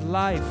his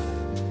life,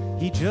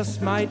 he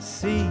just might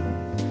see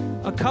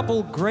a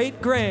couple great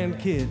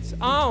grandkids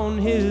on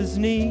his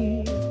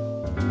knee.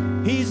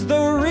 He's the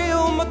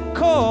real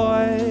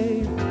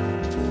McCoy,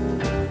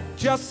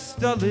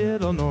 just a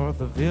little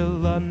north of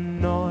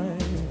Illinois.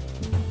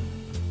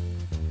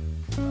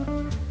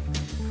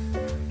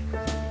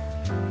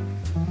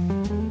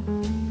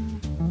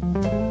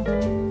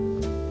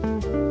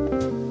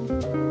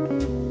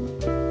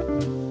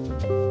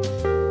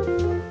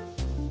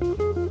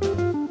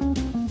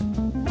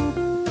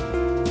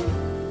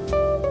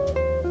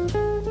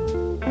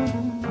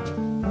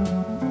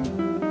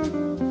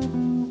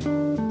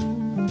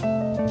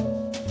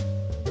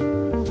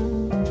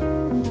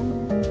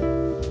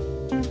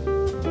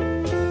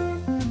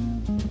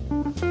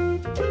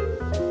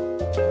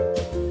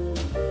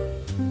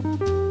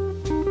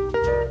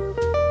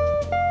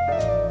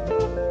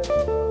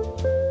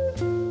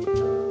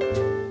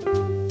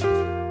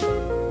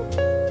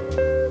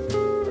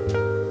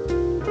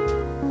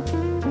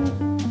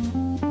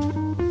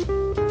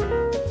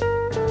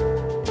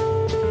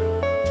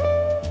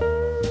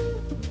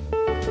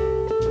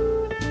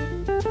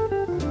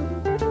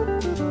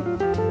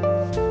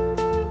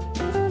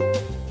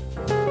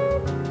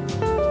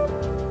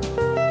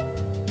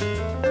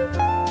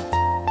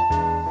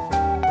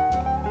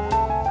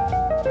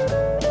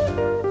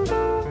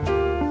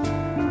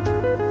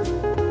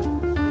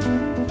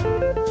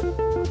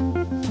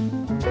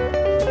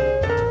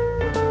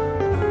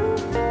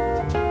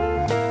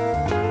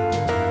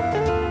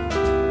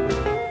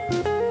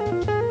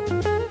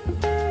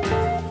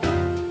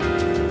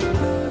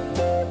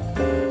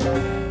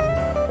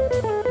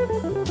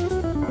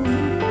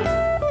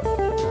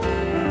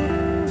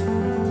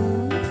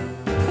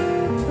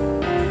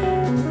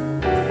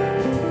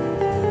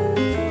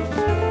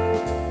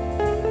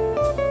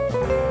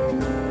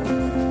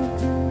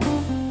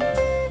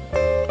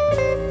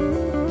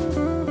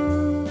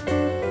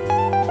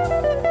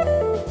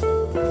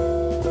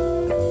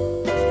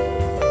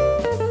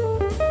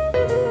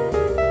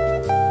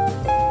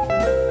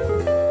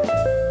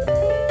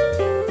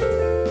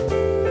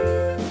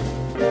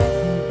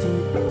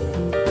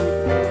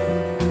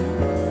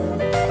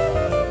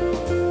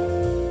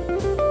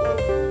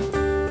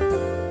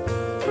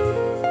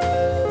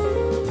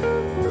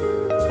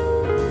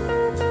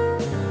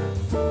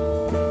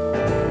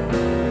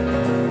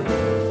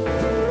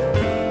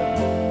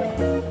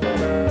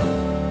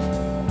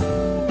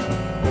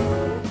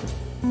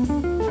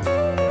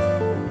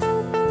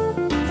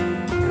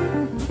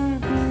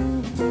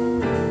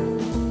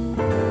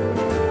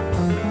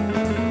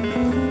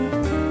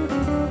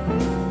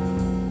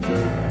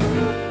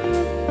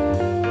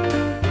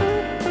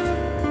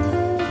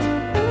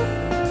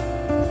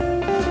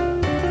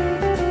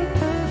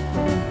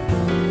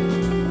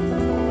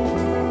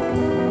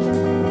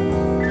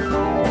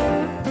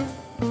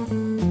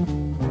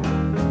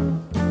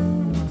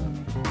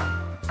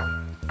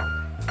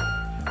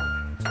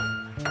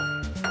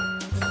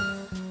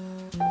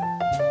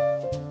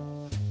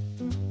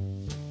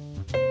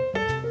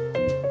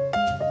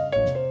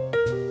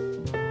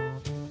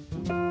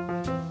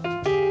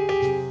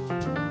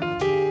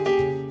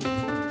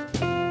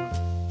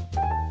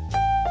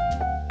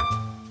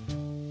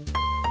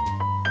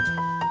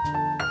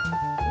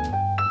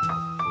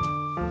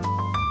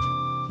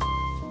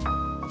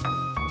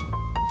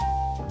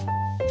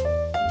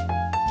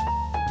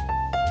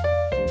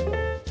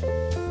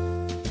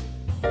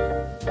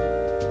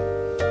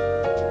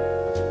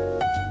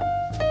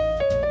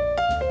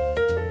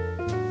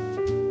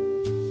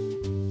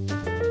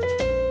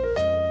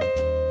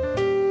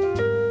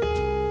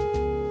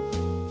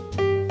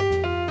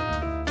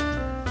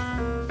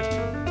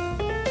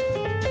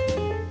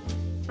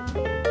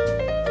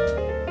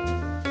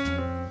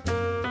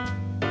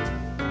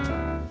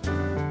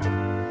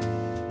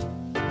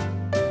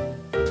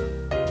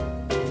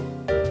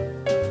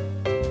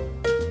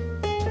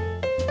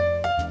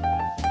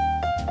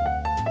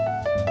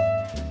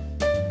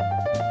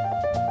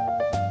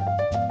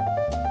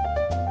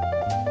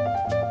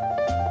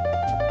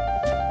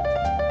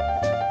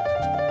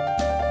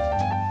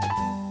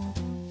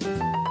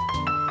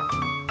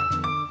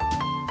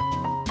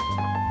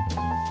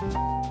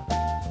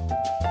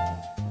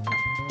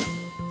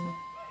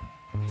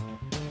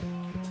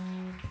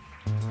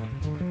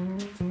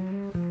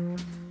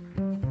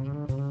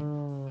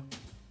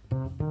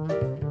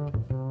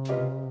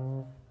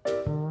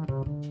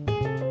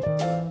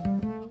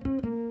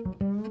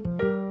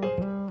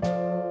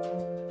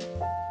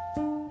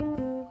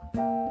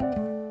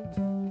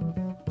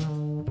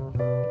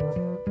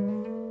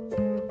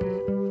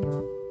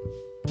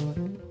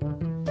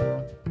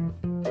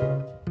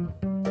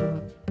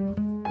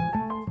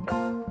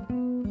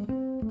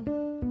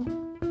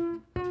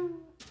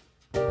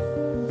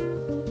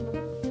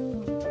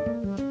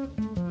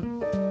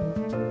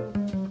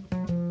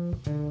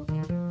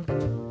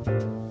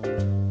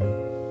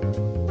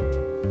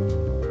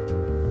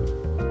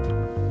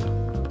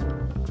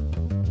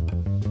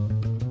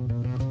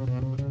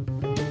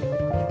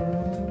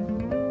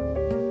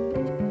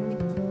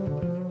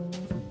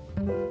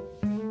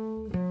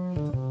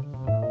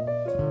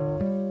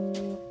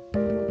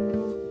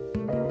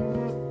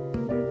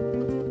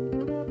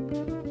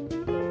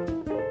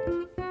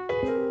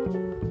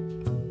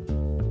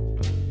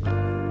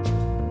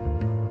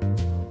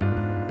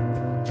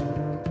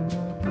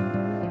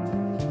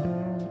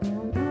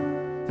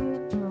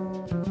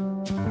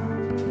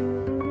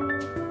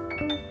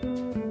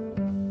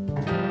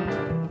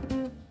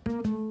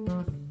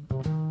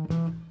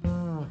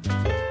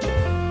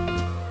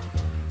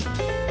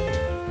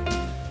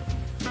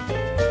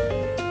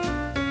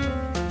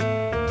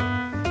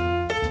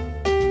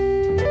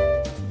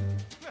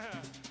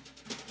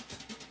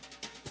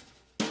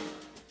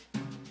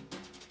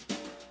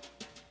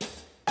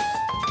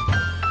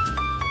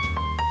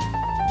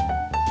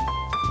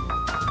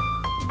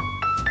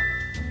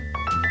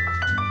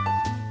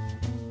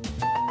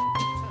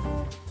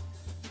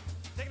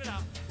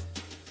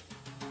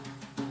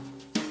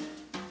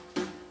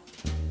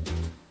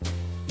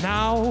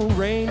 Now,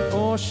 rain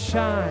or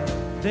shine,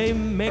 they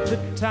make the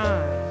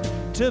time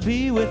to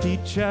be with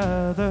each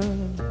other.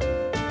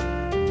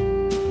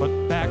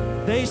 But back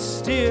they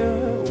steer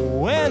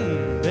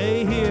when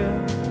they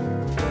hear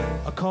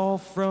a call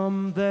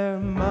from their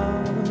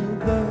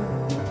mother.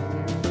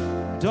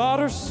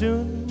 Daughter,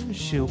 soon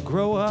she'll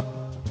grow up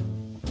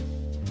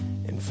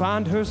and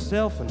find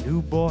herself a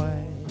new boy.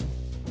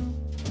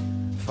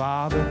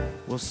 Father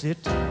will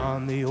sit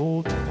on the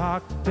old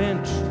park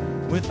bench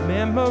with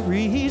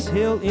memories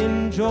he'll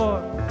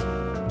enjoy.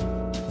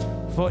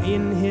 For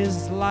in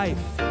his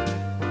life,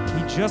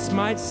 he just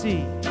might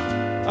see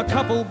a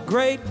couple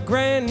great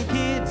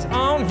grandkids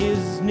on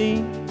his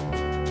knee.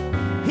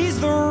 He's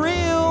the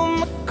real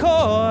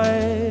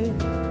McCoy,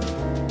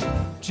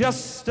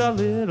 just a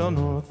little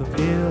north of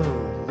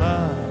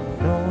Illinois,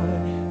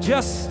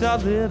 just a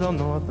little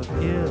north of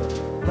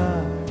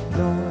Illinois.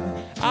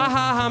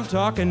 Aha, I'm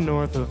talking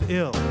north of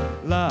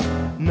Illinois.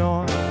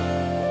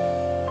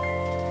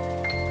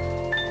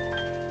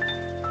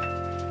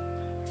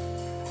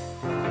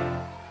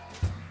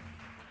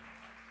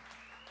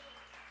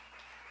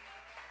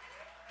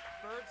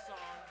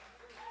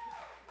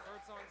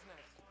 Birdsong's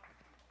next.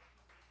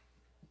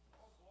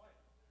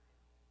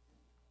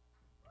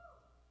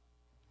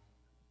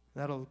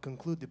 That'll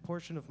conclude the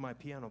portion of my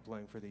piano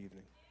playing for the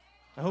evening.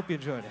 I hope you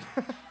enjoyed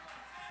it.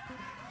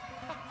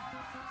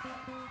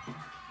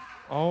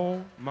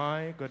 Oh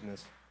my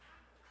goodness.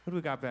 What do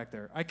we got back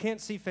there? I can't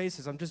see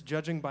faces, I'm just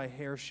judging by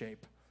hair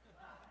shape.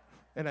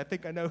 And I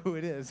think I know who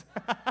it is.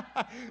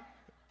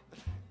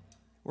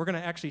 We're gonna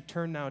actually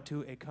turn now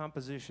to a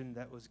composition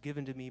that was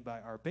given to me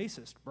by our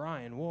bassist,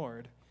 Brian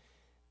Ward.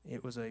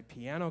 It was a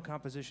piano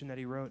composition that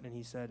he wrote, and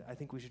he said, I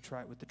think we should try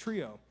it with the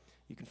trio.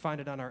 You can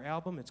find it on our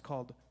album. It's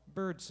called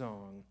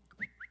Birdsong.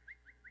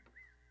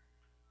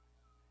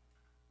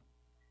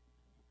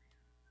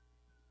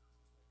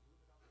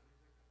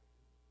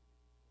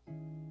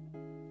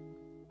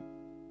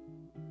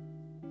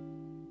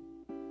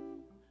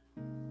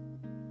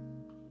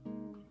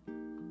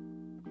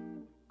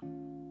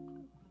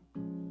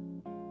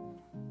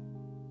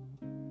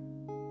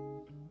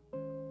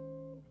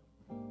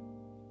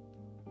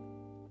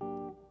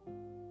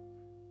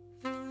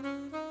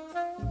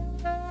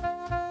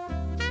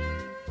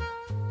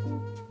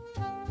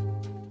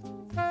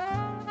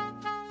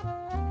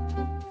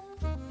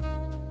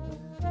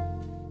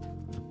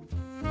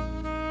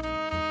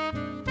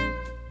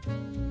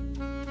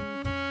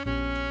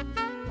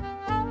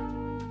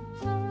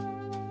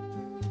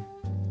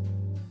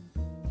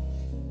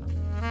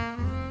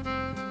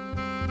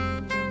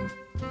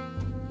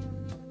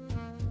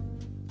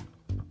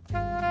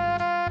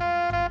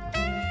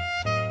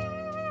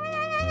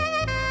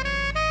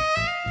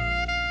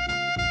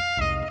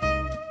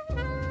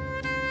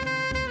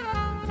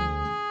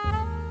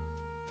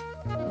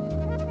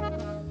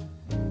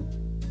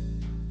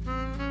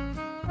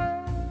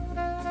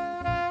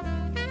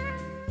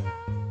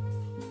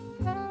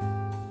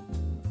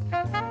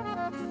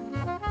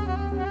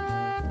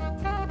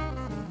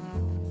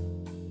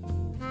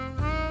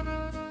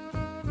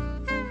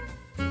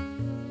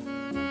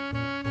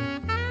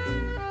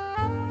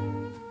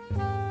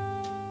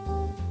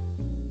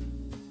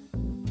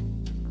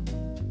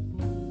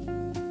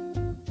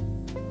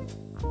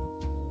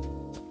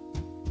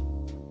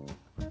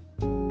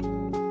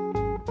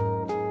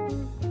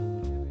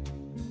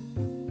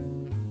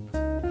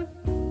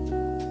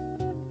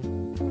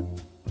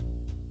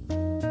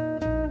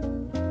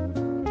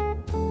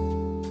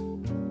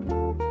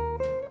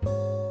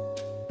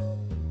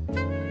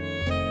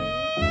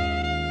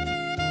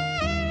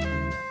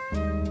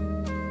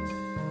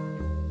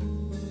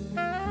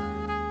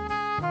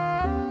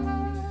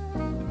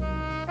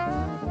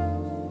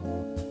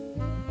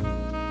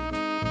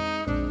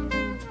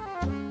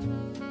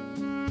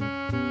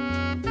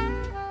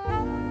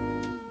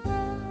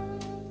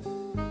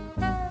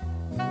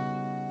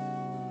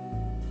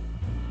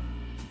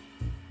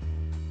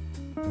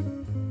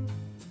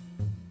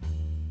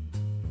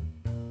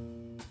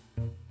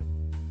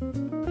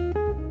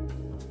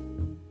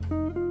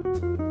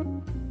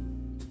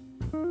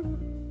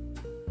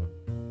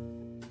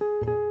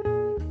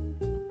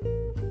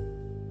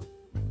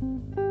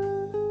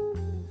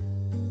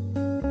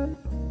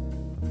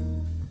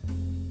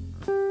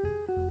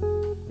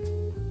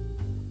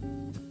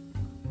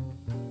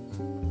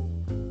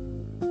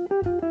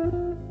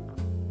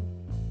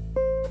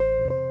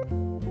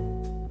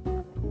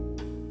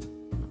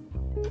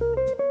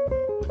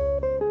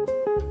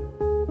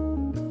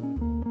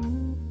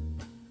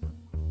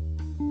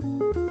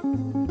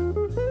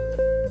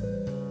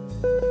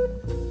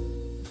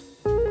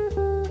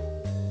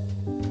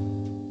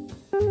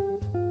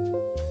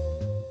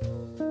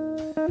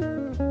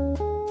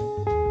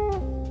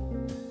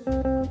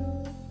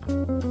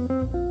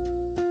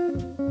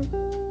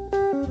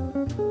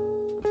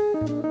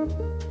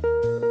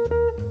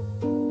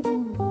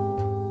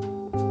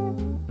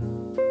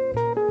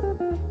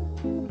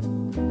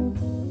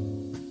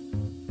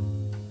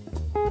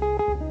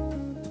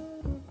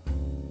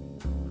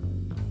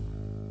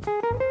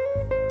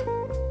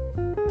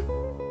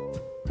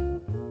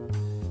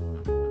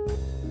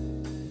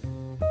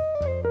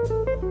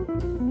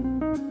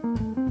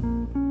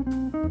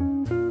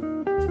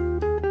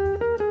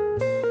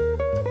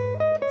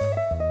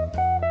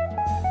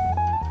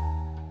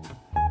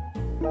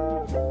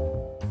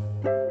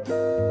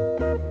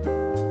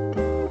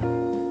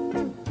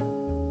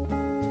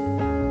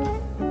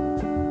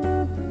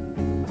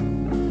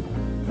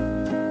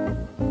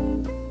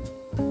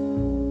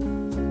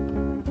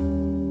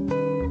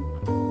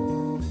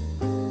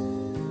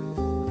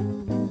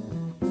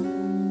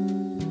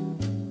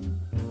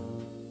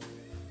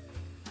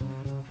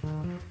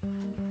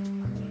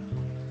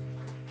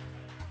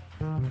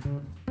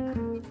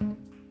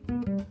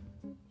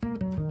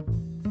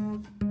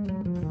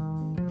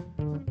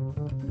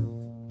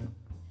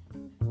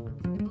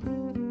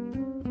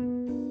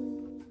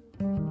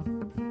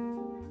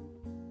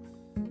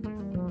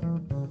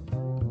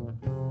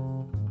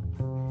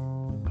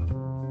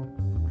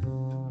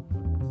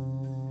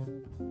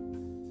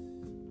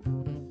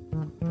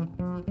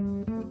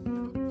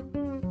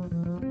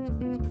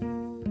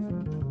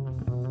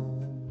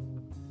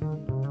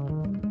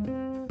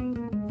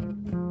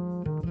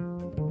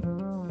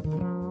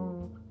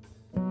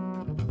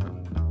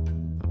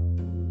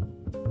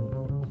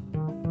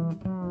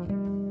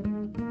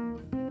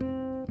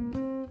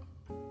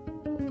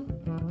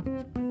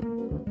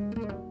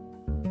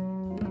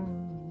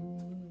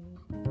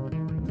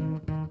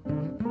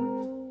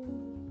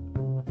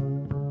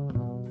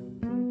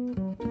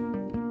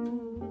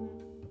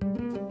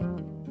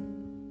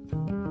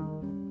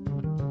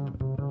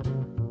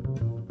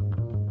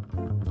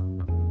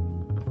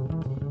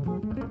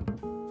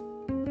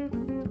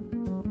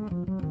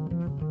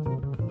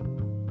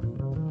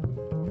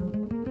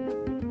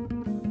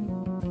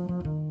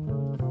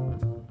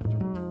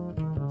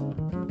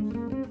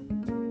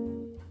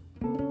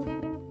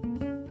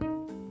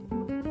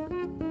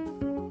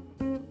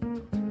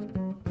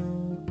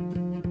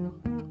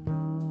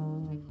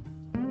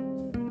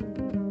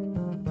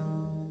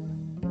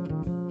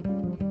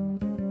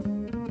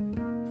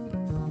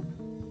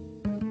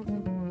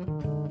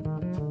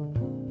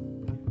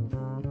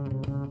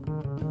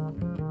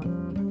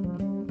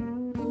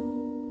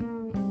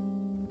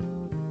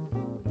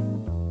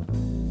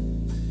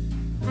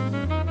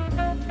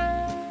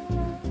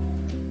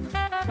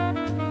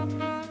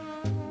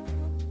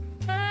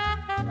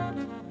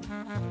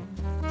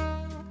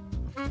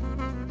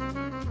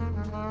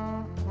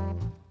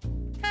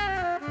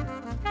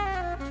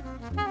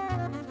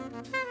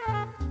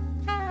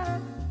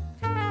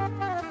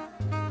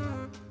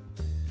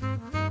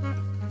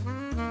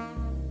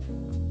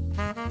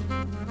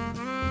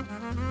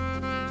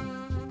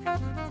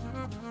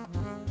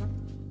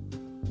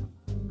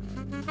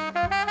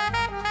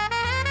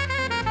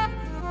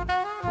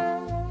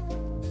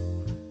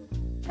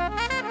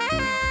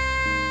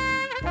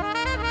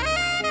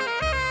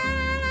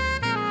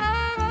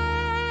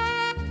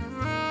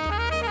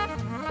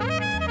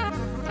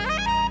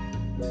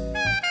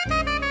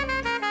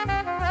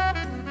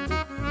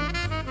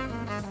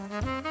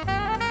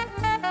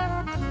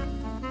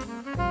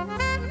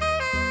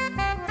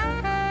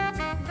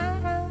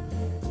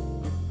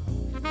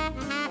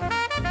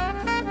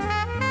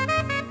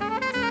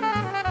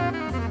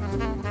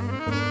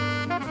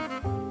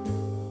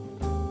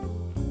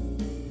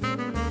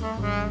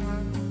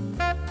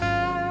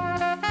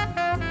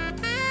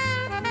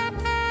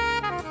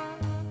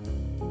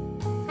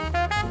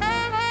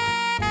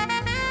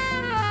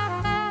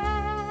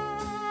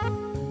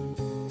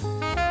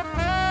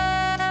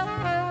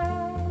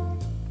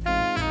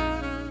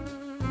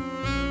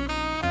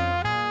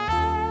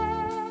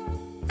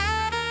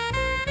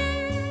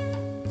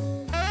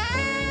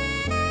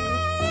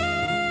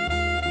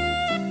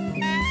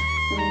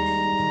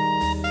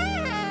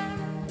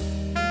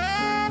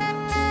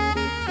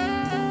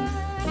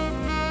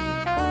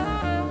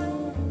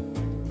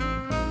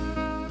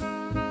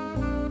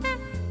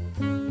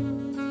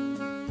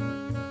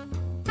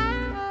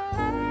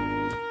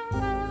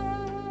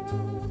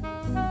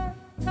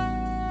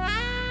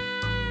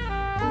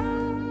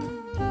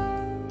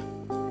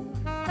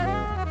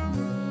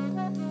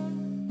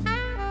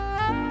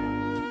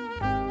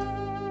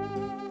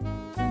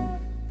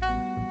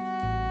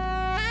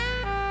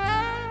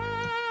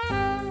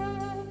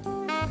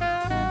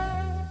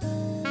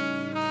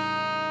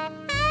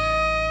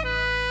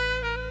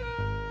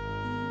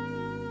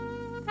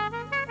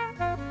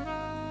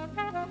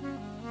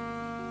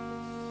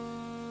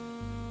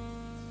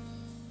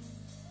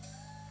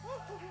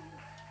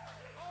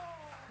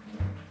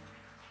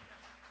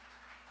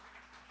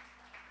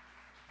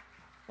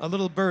 A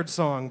Little Bird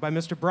Song by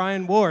Mr.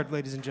 Brian Ward,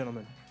 ladies and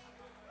gentlemen.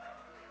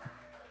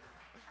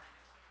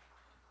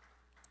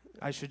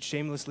 I should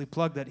shamelessly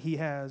plug that he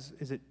has,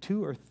 is it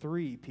 2 or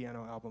 3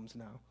 piano albums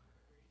now?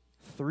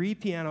 3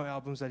 piano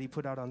albums that he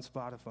put out on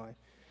Spotify.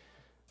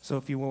 So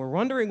if you were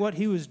wondering what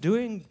he was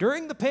doing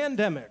during the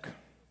pandemic,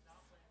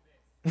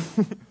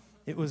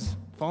 it was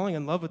falling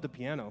in love with the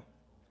piano.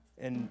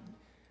 And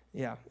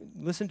yeah,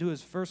 listen to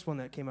his first one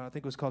that came out, I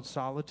think it was called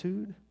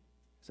Solitude.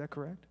 Is that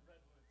correct?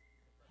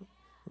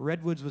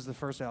 Redwoods was the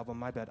first album,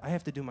 my bad. I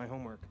have to do my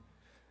homework.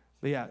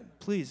 But yeah,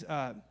 please,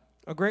 a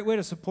great way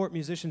to support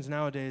musicians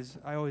nowadays,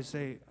 I always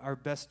say our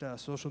best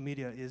social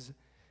media is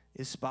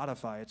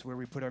Spotify. It's where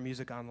we put our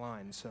music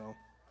online. So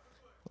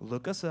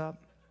look us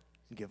up,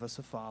 give us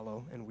a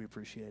follow, and we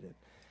appreciate it.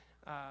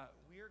 We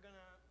are going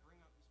to bring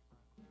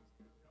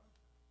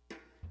up...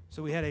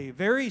 So we had a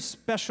very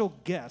special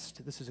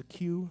guest. This is a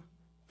cue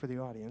for the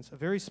audience. A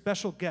very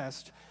special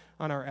guest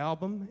on our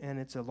album, and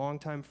it's a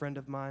longtime friend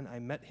of mine. I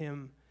met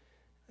him,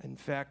 in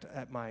fact,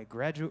 at my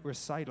graduate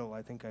recital.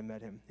 I think I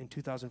met him in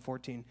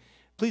 2014.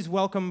 Please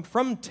welcome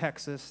from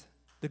Texas,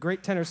 the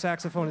great tenor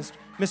saxophonist,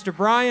 Mr.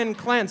 Brian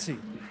Clancy,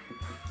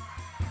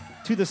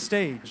 to the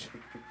stage.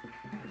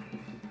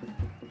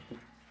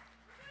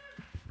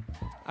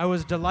 I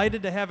was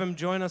delighted to have him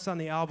join us on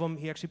the album.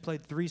 He actually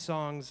played 3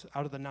 songs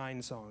out of the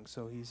 9 songs,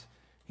 so he's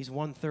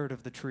 1/3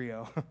 of the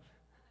trio.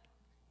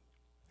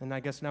 And I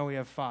guess now we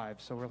have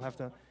 5, so we'll have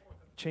to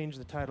change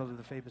the title to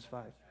the Fabus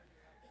Five.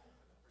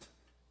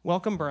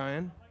 Welcome,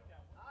 Brian.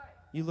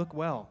 You look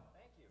well.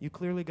 You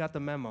clearly got the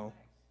memo.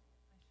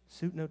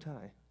 Suit, no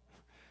tie.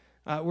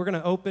 We're going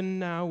to open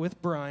now with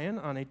Brian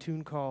on a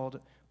tune called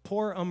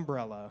Poor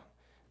Umbrella.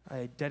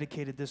 I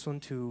dedicated this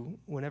one to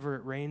whenever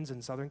it rains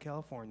in Southern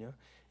California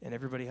and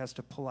everybody has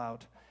to pull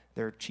out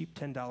their cheap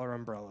 $10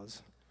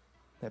 umbrellas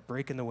that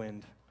break in the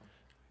wind.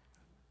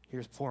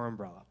 Here's Poor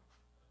Umbrella.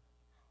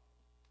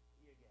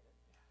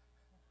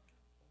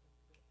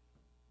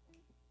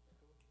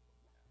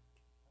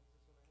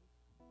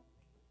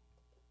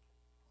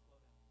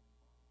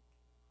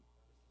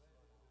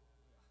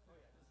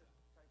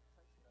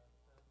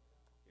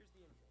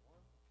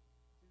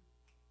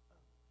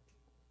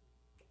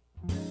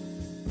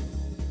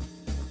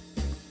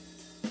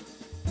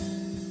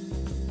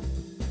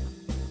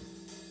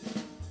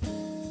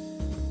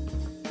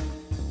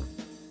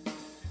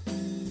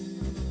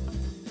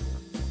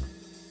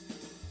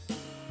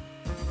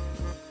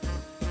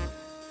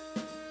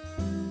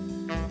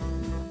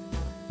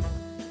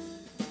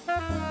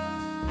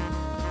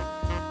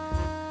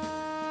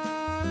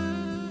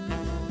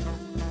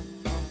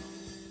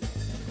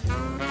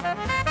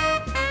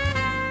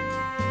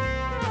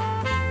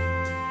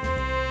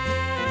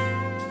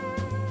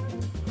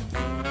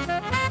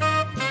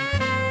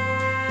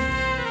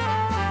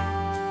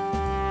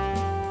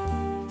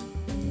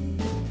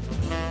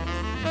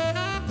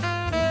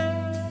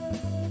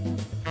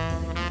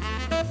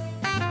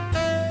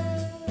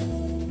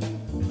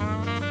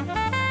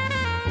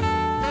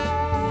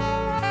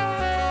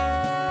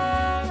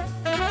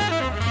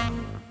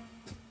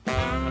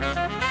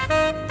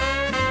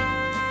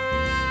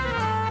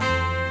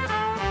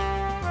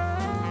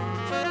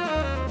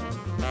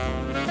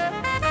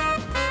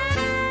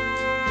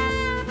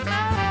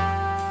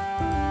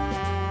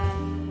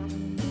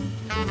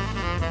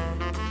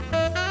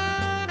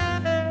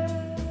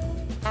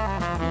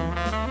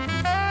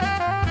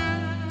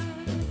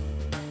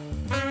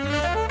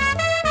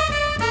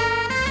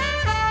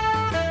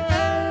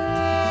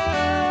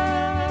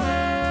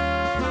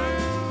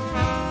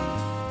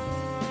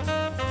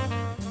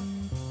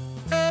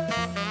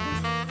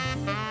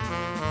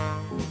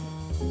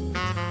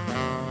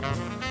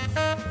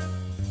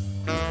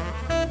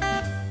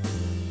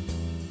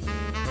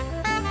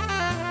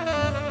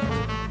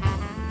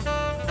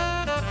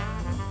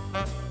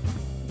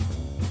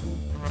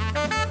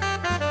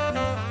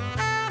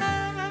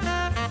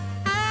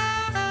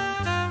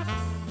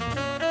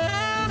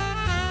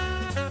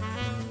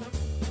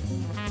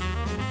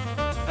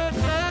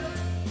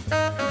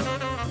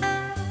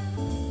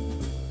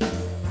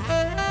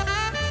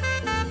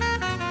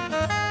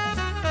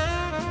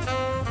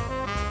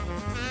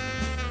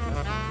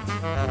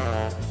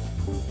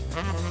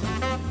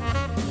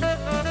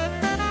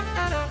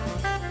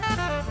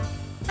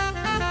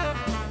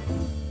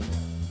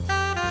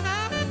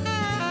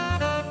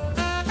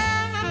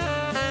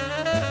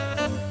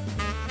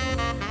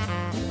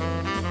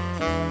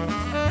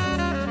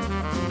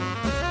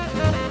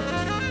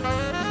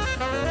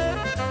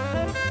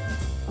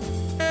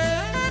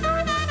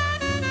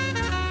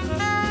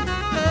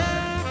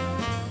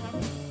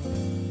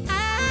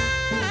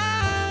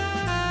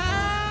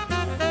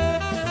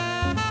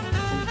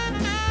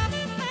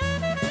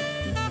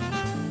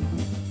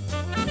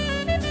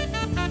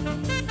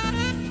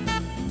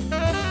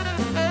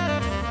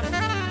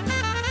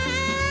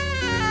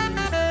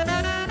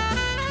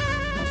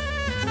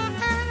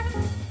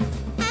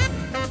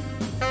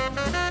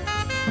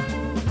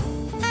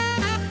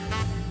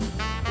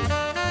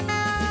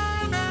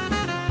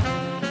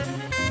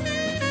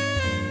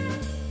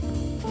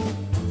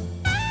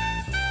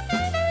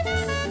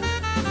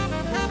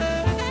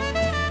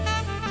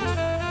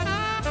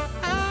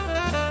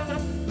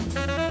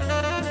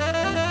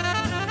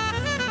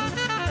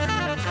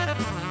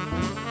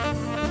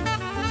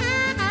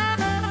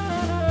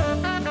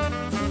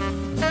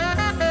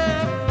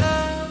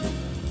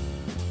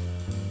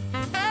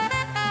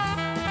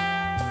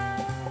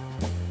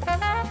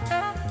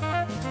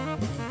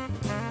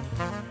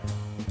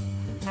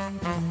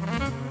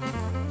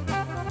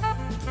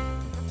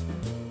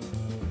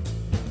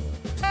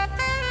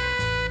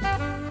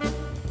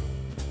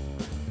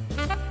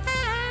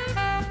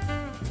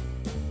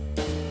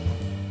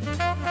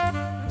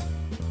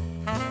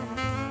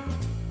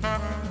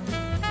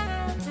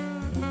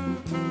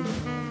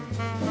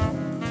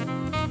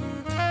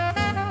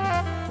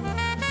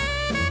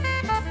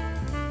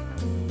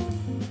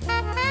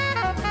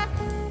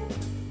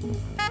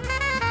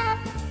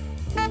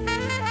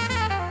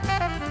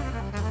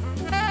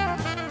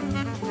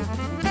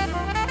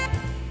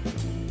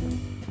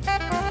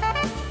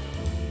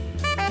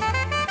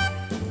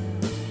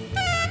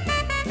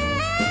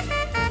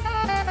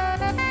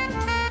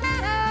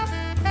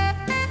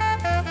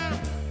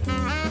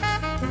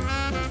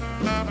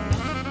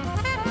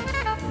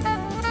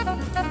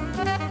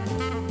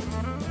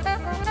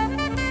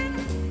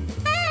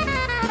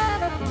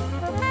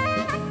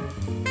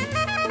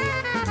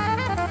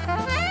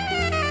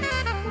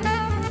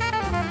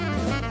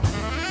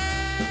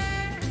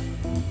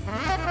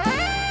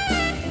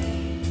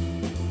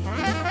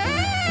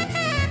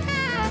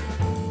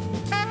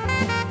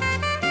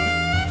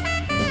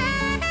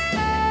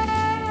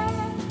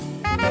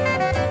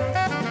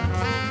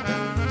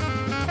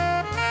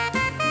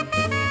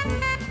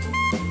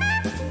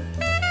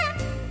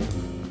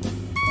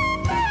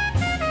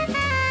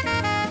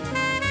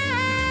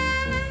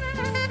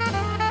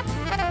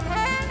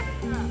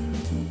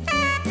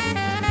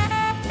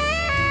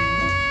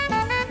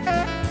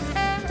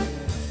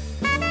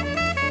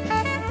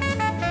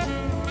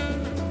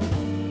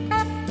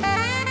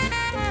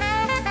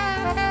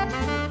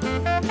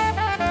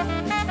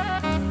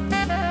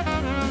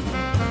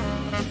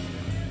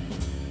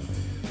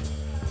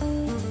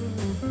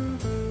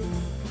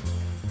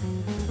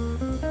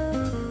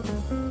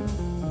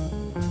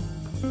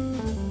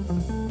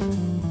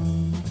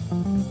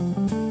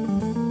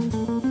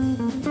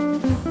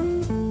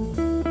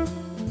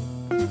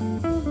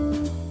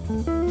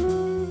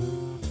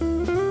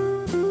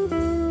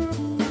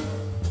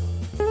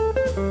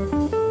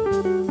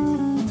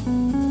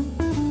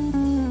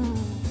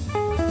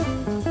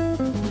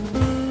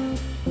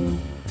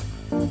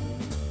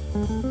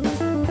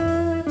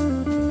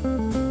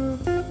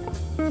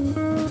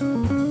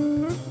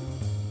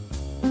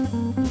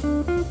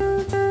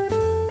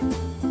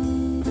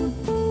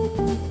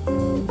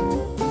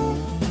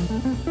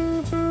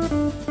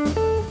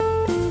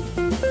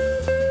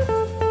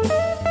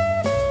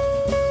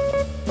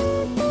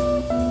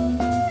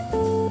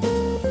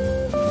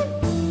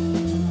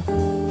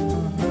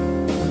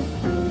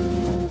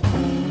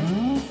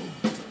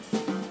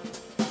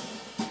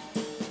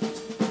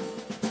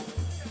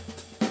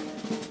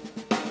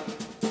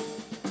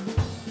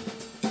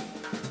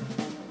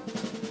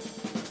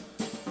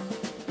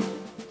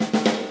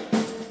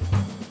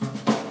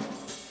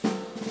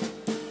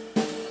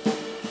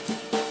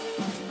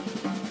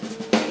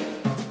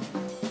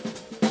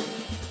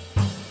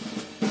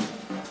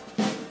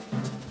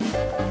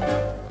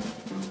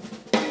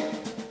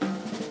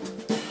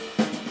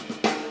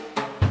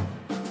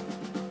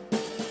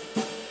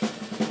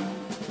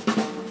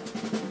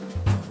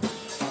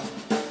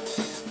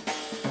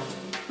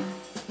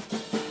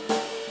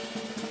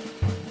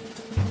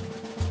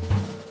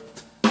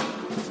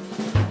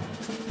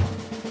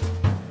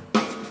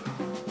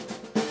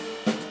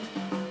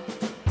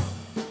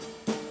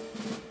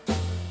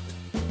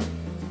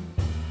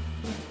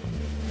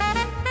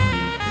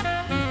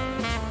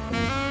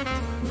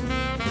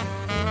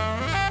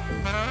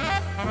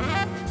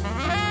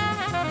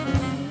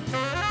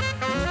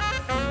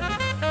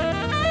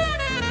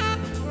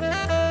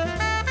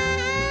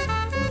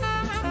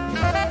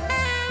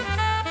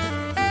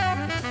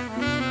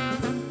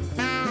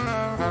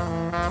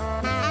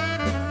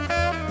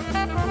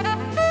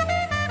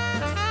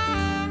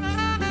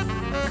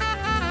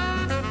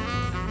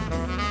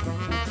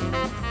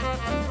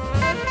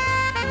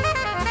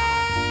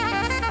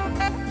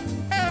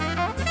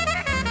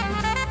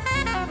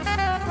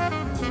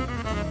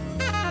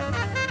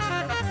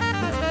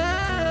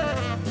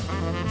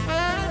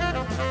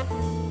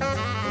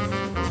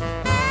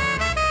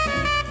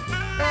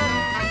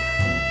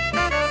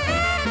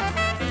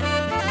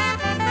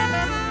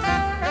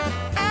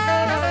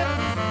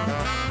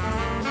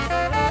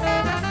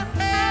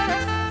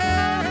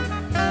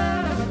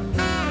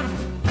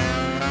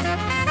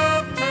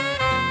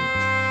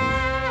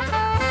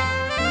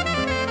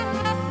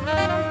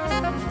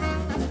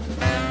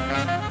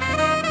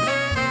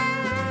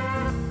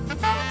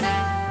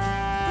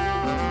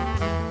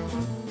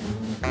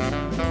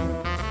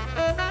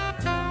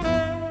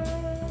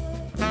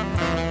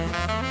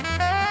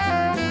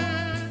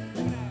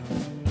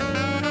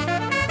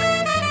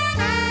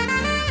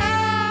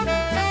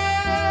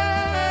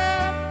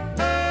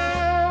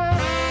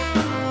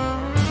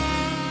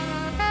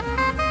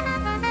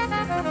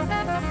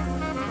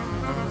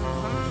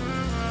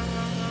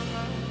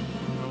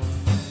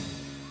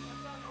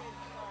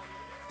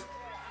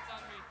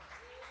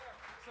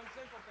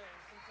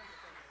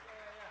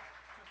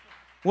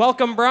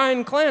 Welcome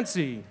Brian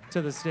Clancy to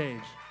the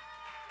stage.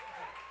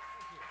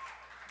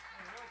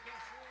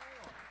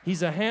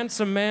 He's a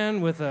handsome man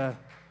with a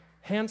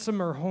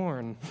handsomer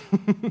horn.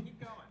 Keep going.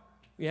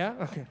 Yeah?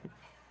 Okay.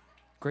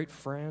 Great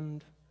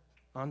friend,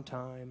 on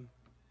time,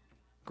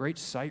 great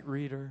sight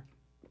reader.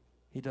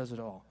 He does it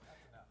all.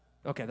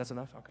 Okay, that's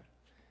enough? Okay.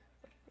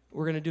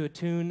 We're going to do a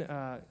tune,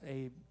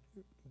 a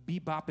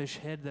bebopish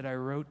head that I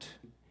wrote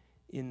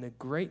in the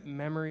great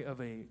memory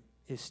of a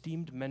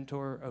esteemed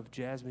mentor of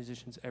jazz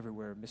musicians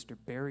everywhere, Mr.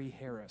 Barry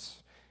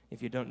Harris.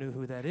 If you don't know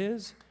who that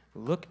is,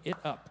 look it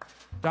up.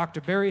 Dr.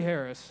 Barry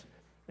Harris,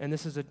 and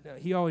this is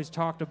he always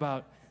talked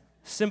about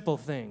simple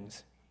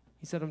things.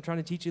 He said, I'm trying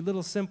to teach you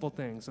little simple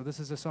things. So this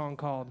is a song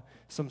called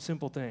Some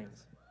Simple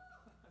Things.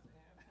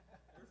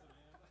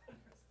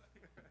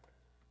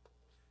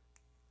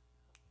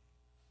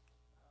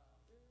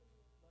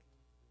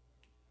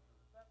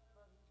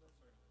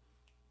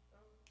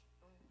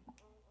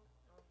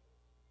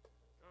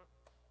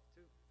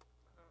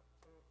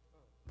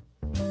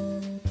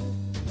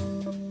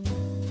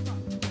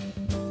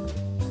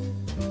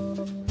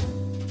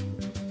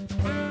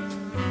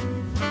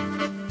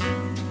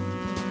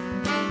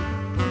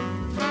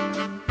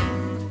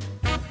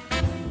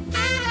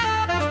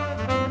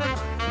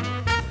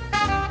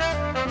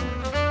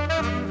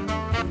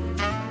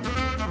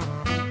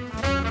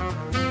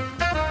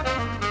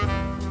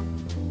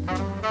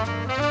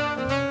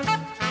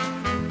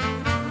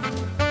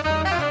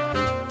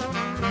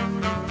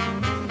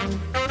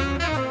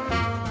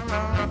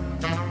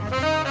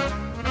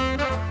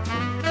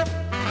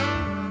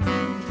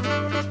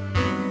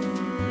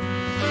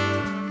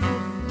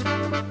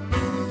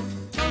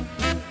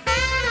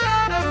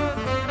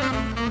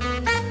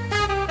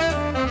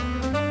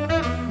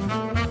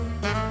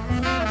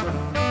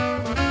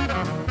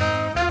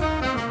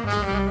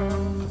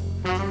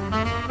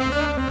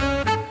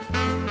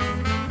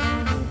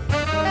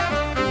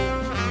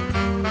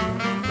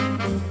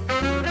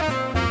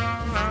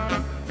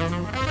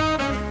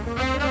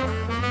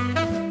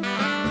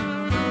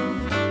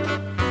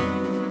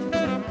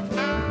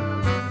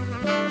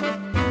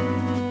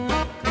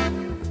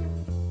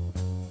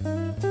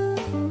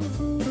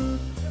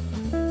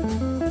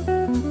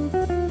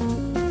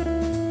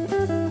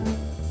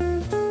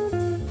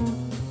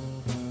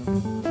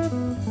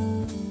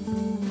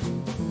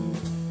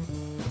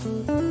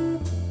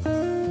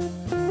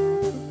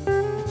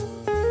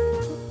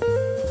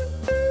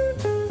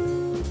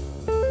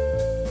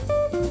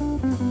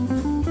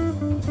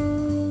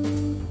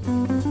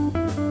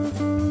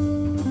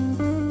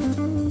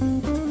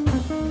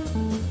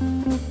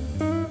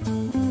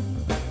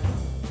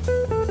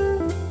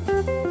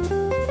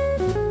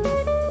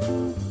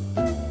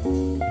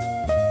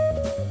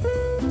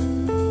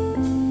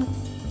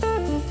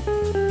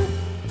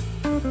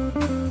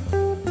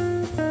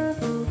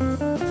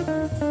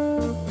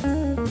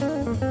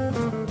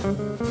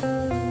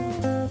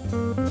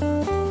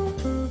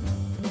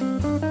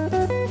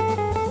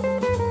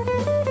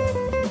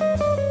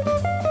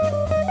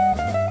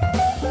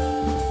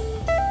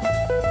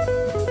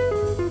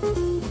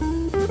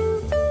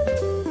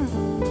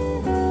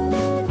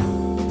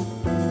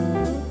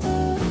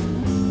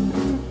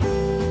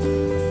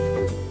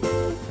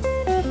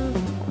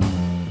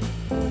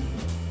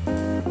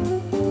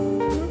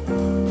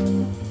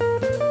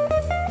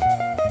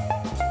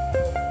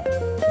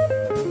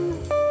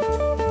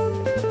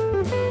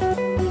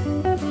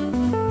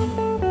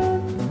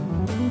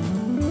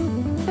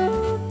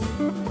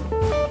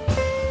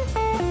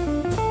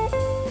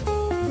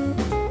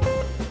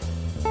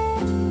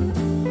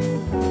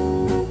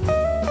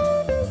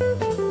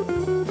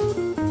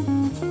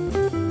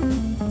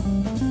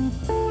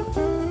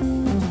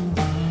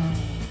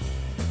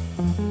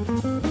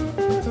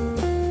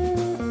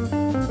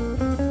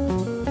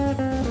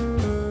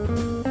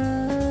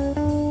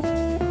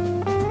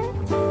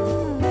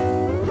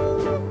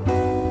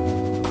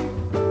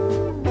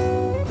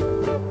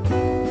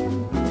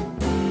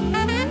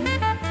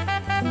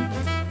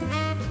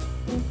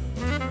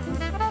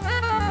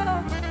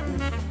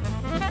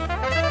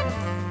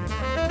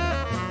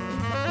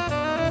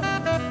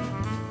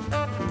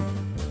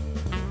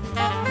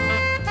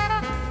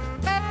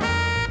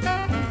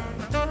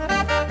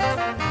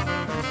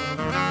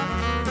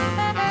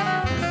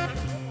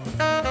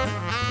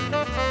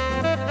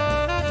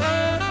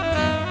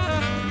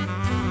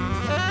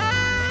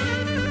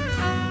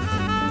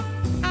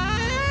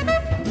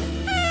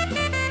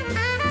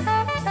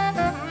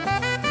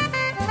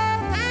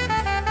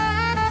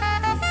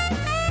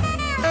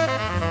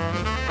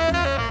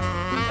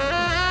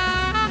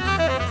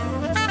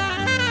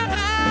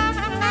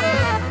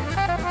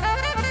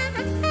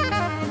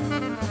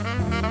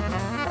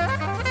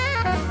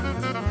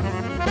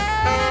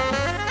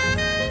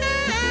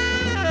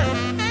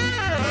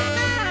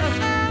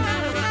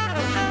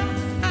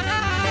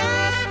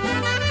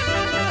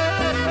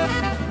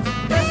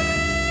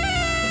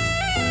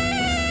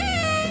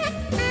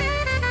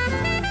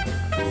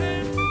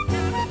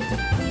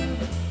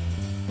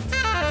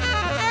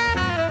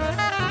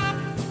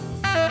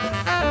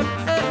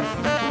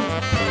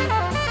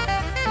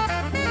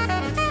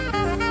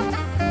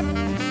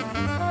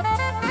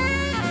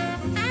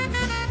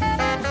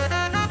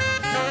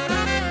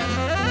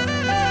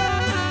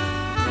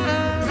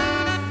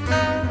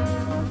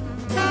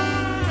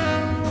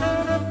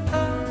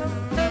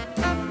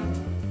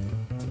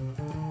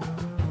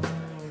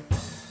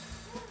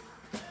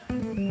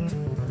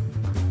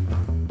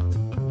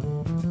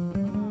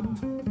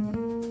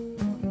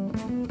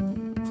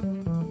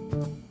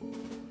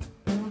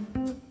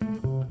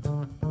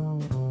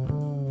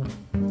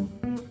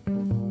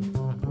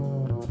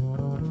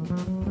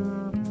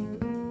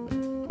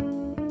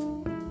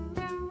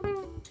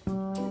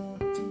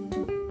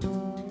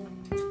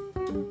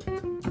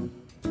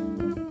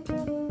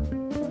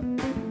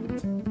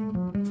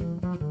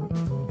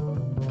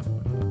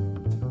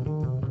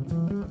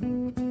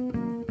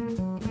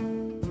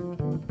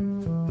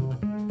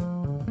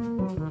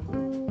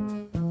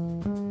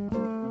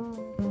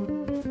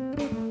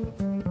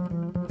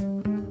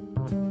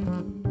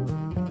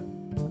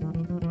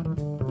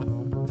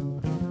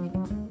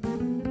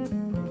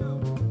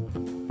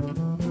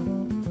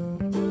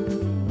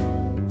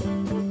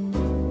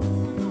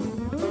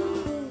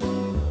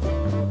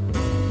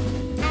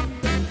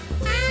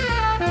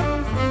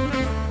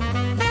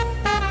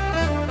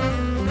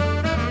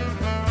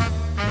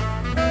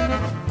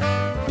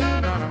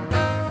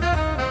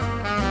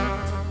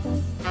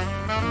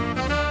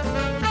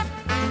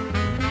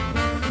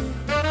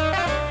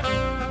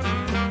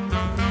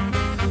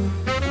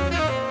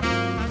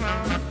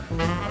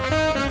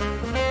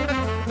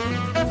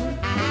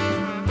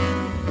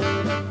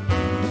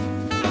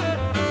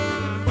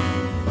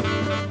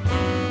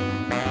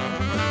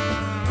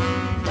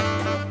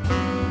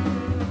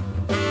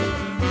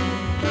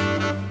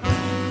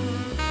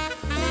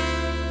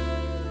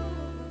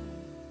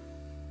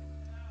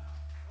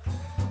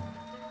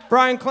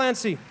 Brian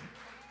Clancy.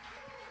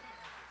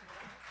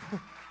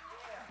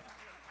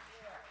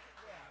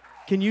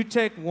 Can you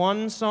take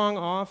one song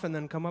off and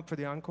then come up for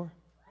the encore?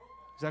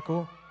 Is that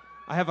cool?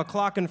 I have a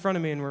clock in front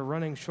of me and we're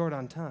running short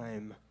on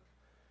time,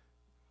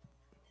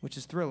 which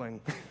is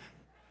thrilling.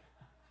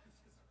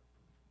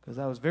 Because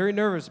I was very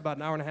nervous about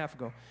an hour and a half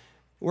ago.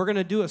 We're going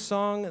to do a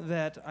song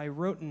that I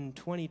wrote in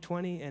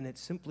 2020, and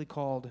it's simply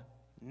called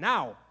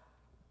Now.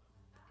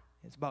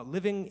 It's about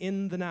living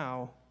in the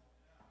now,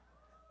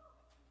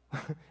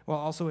 while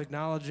also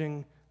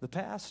acknowledging the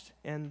past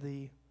and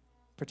the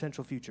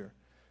potential future.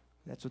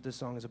 That's what this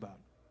song is about.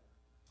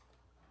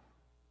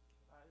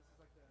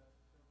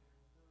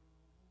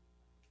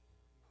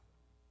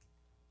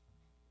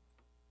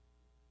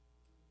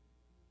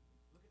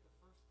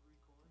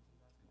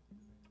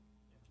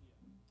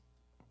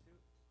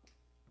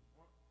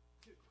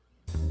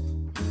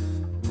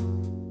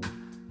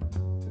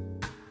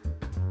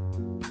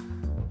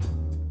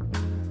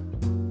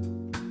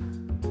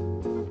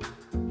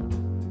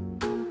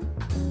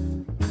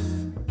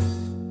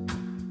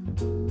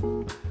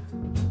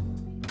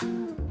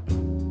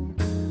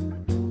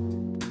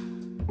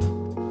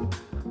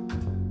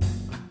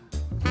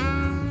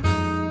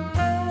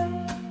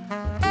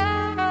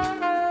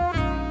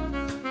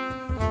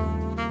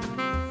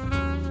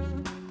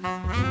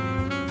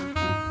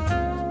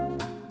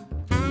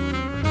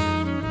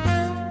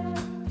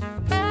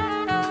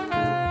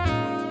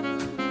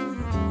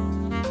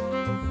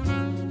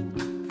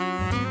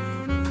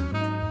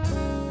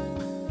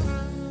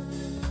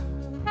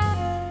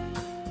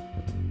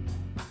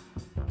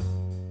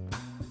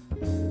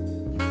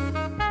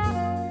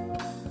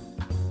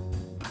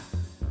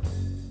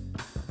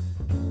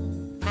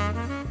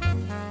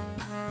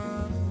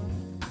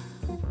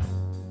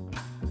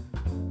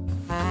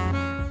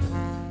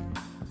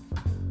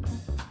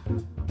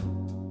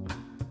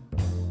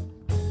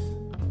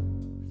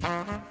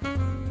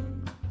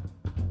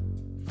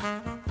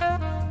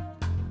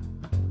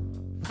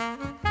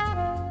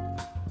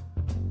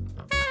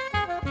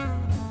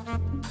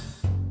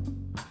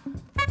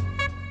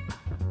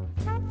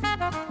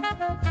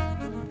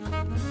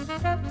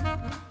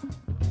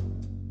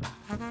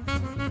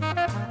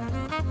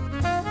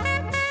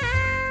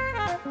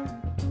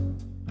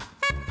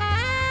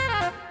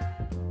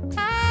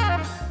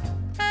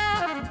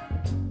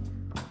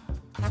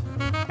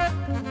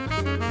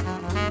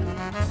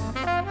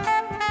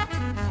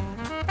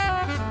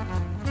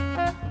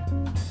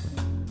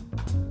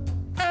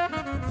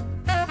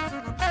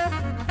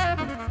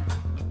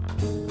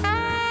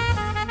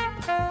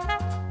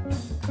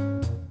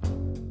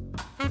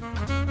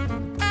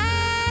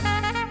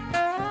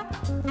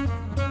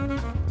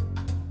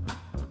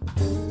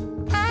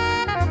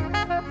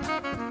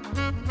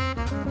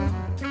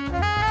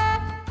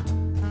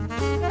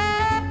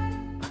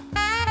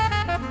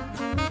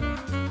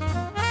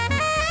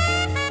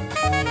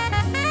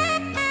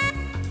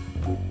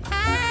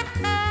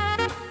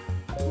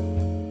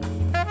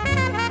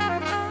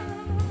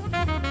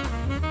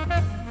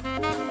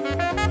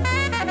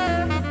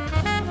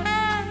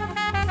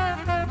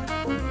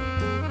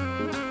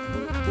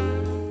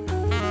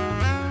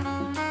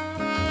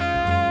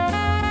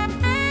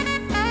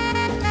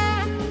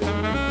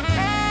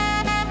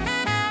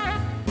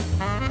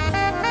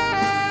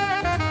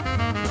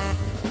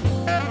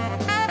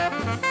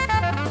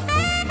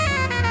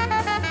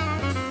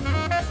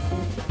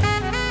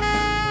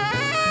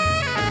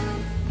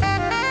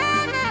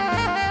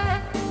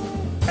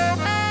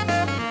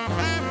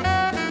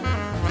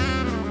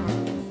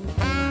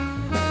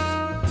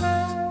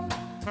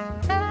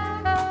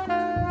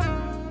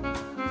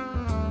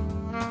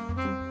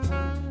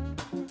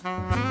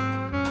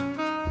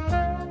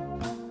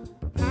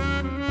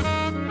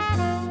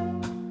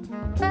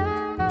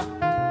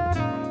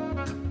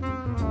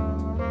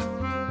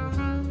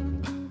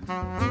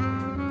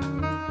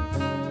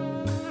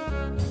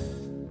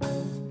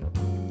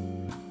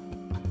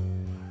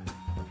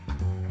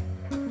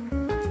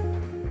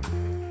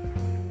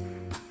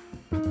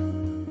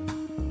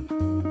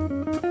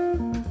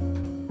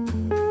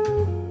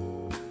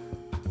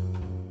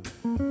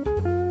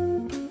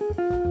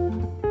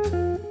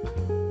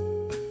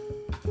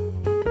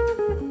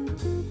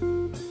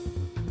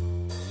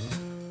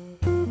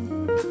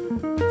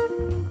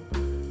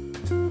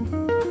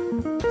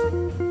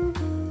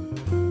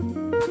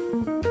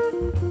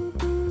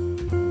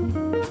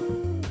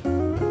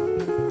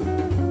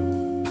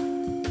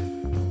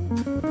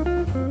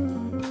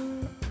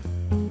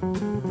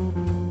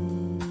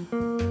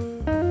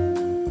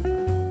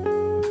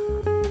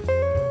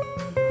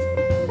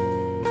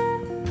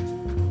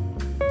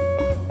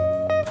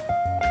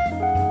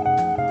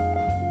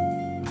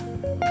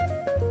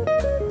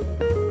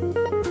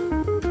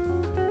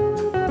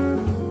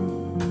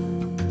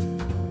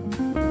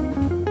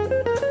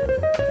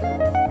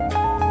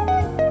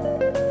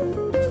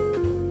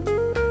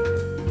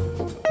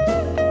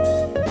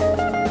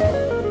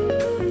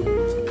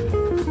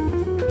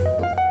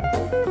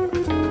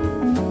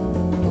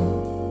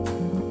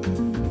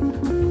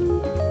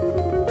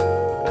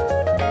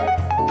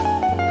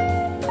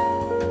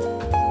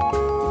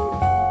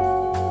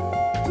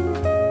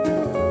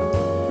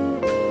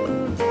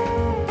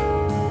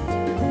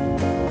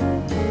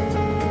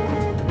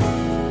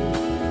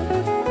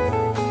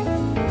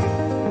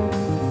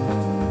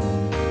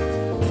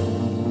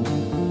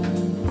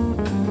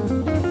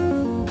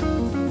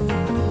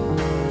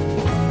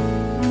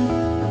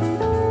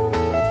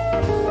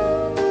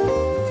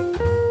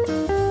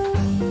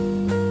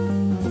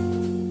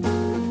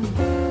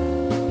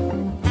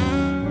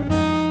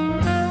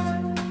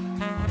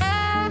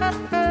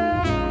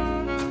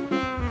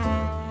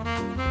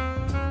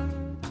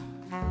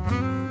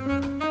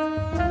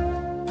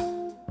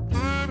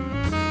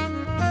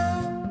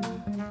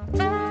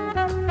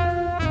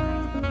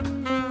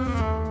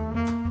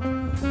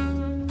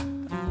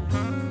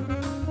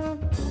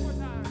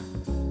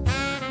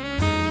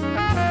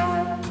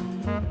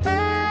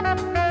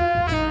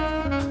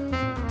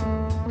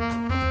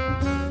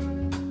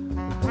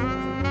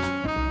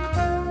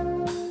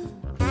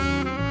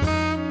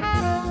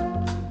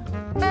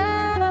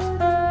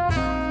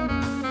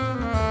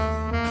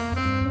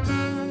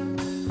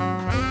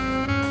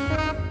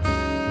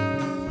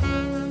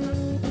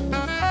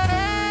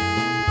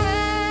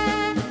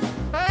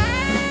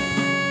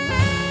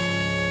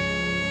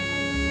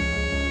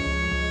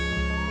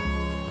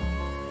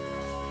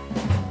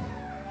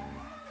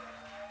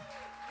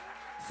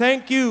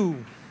 Thank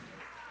you.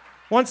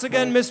 Once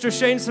again, Mr.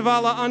 Shane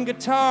Savala on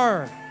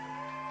guitar.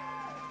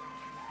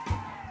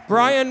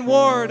 Brian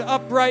Ward,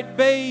 upright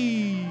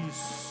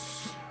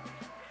bass.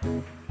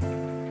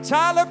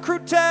 Tyler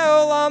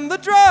Kreutel on the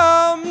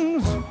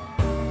drums.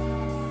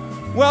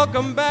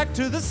 Welcome back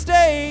to the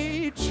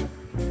stage,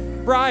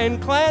 Brian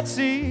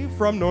Clancy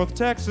from North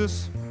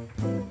Texas.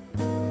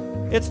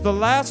 It's the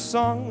last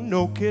song,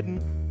 no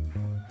kidding.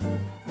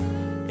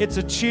 It's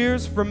a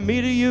cheers from me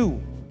to you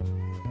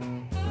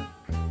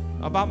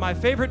about my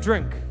favorite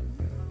drink.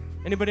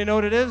 Anybody know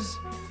what it is?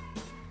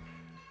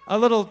 A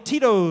little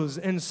Tito's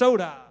and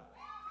soda.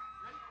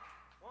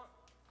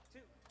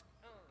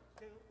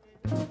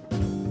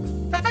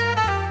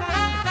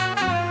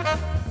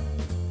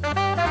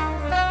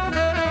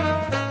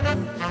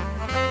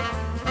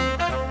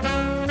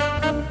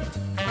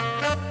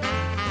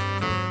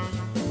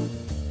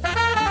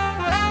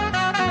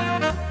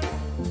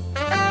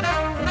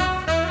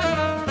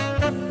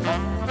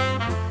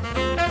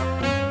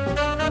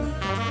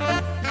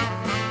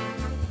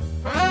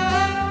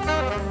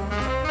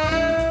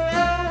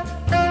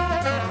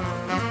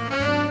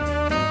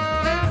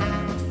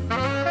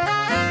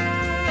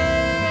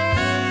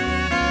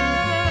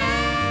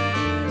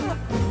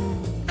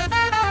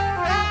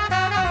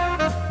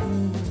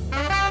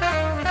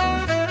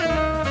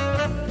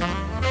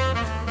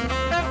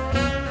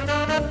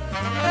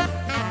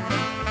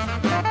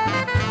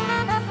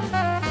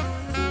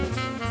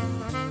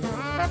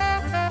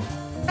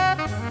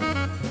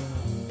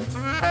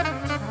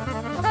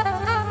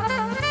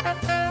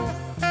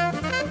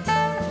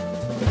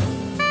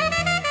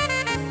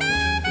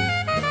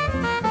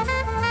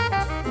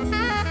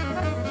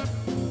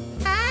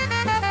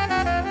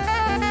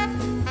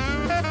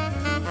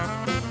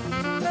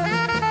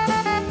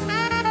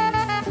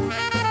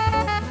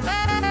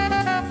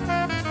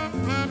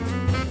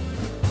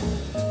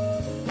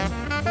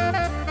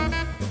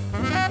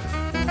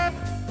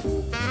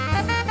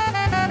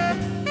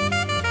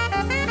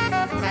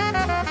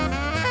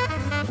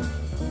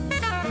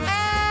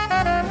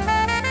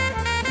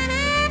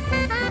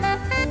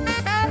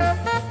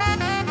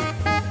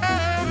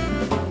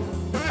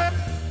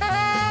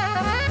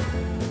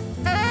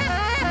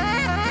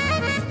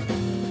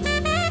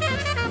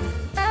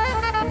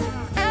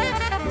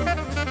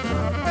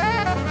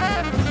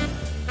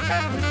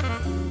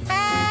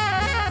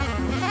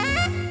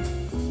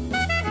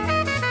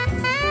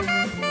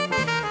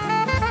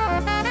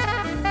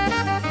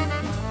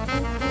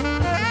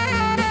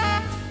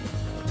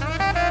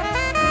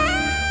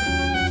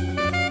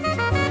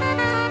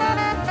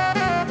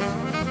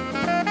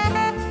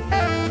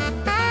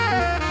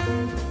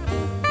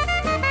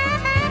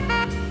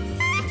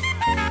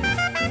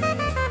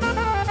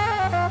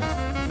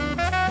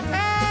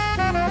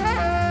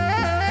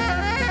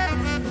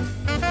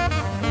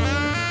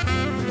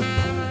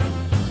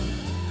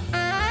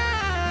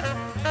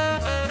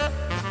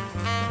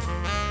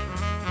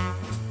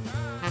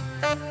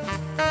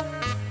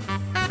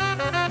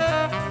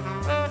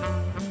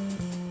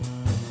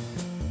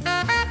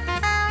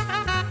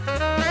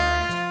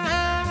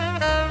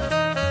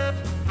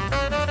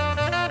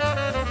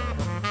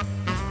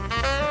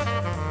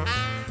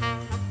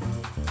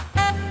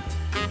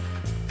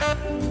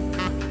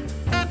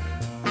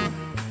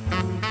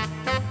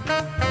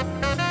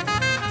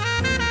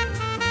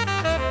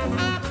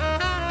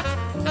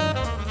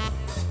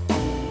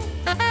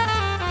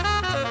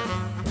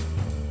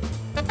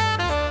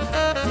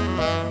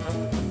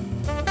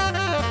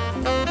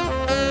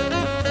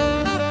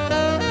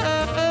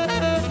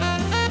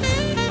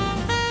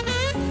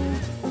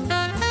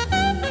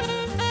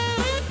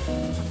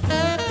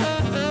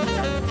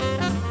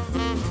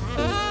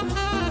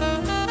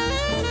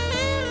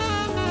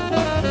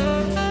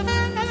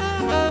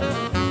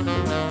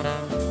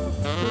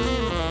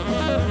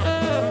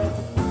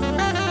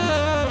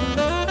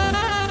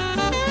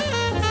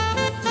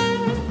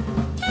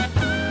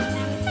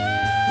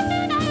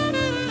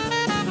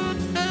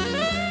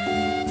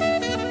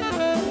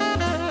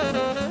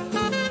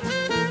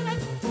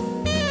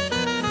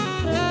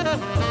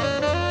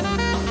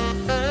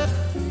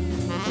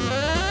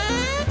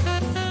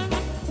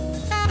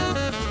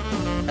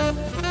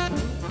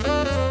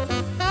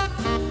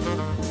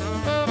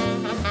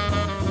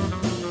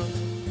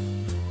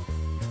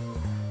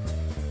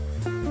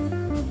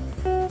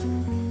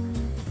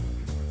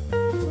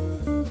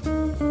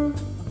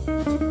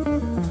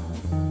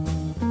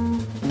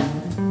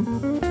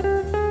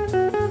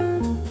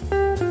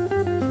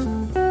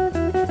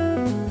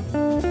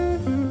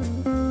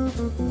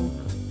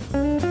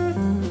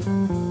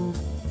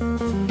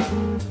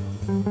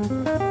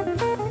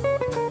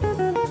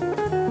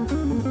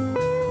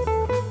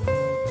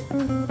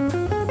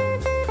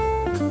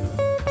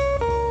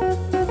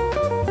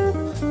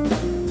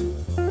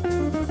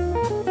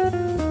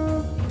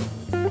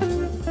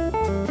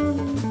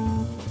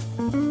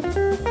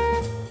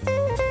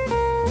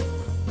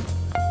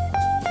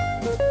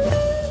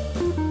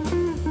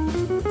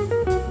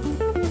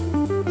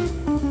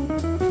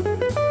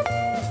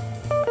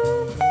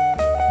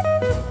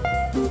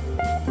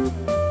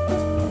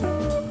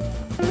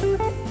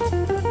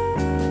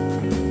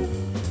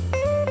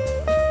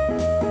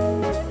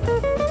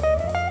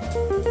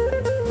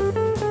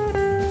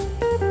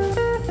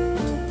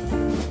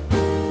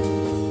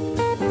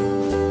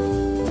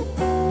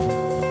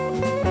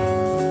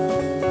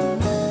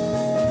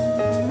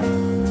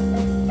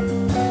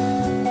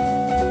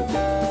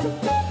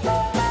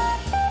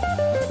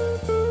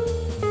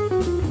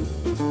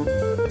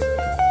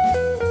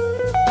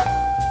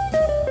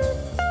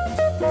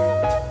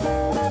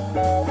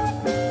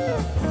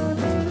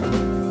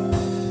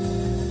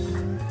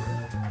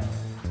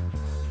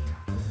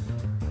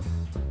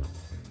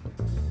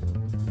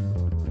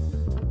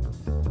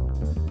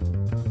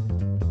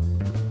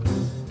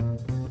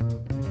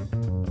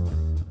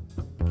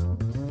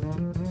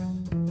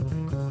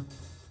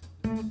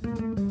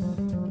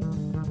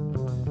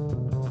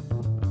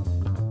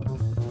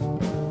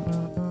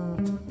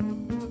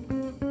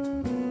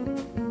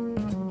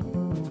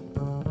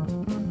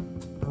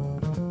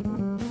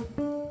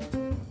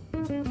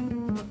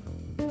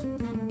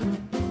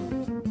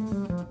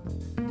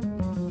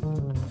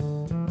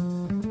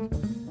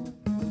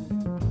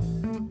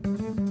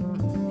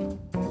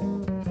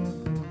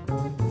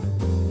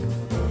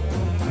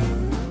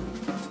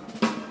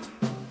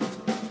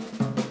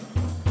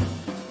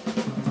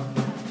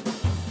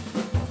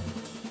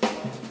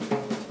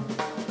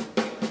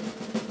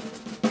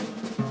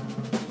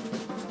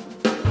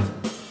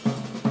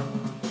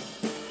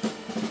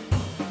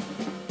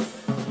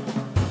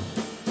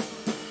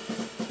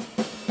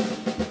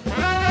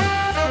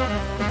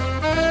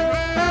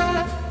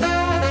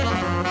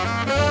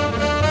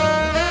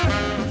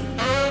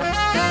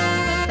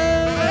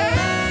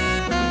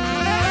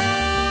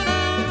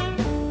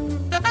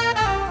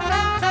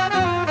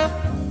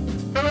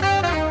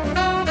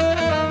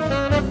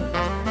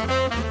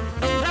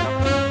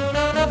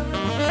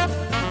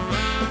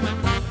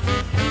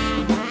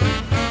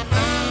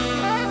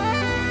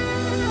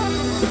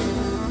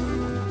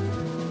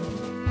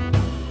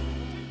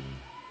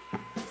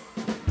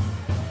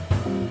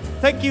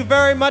 Thank you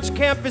very much,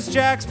 Campus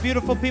Jacks,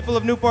 beautiful people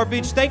of Newport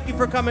Beach. Thank you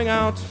for coming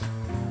out.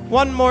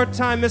 One more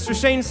time, Mr.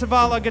 Shane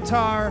Savala,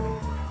 guitar.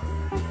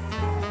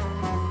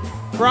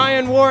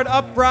 Brian Ward,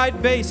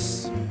 upright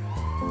bass.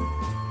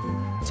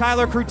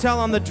 Tyler Kreutel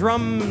on the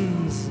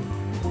drums.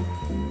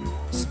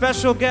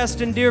 Special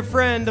guest and dear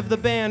friend of the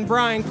band,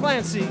 Brian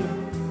Clancy.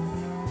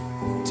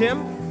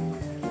 Tim?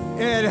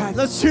 And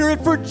let's hear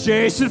it for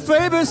Jason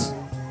Fabus.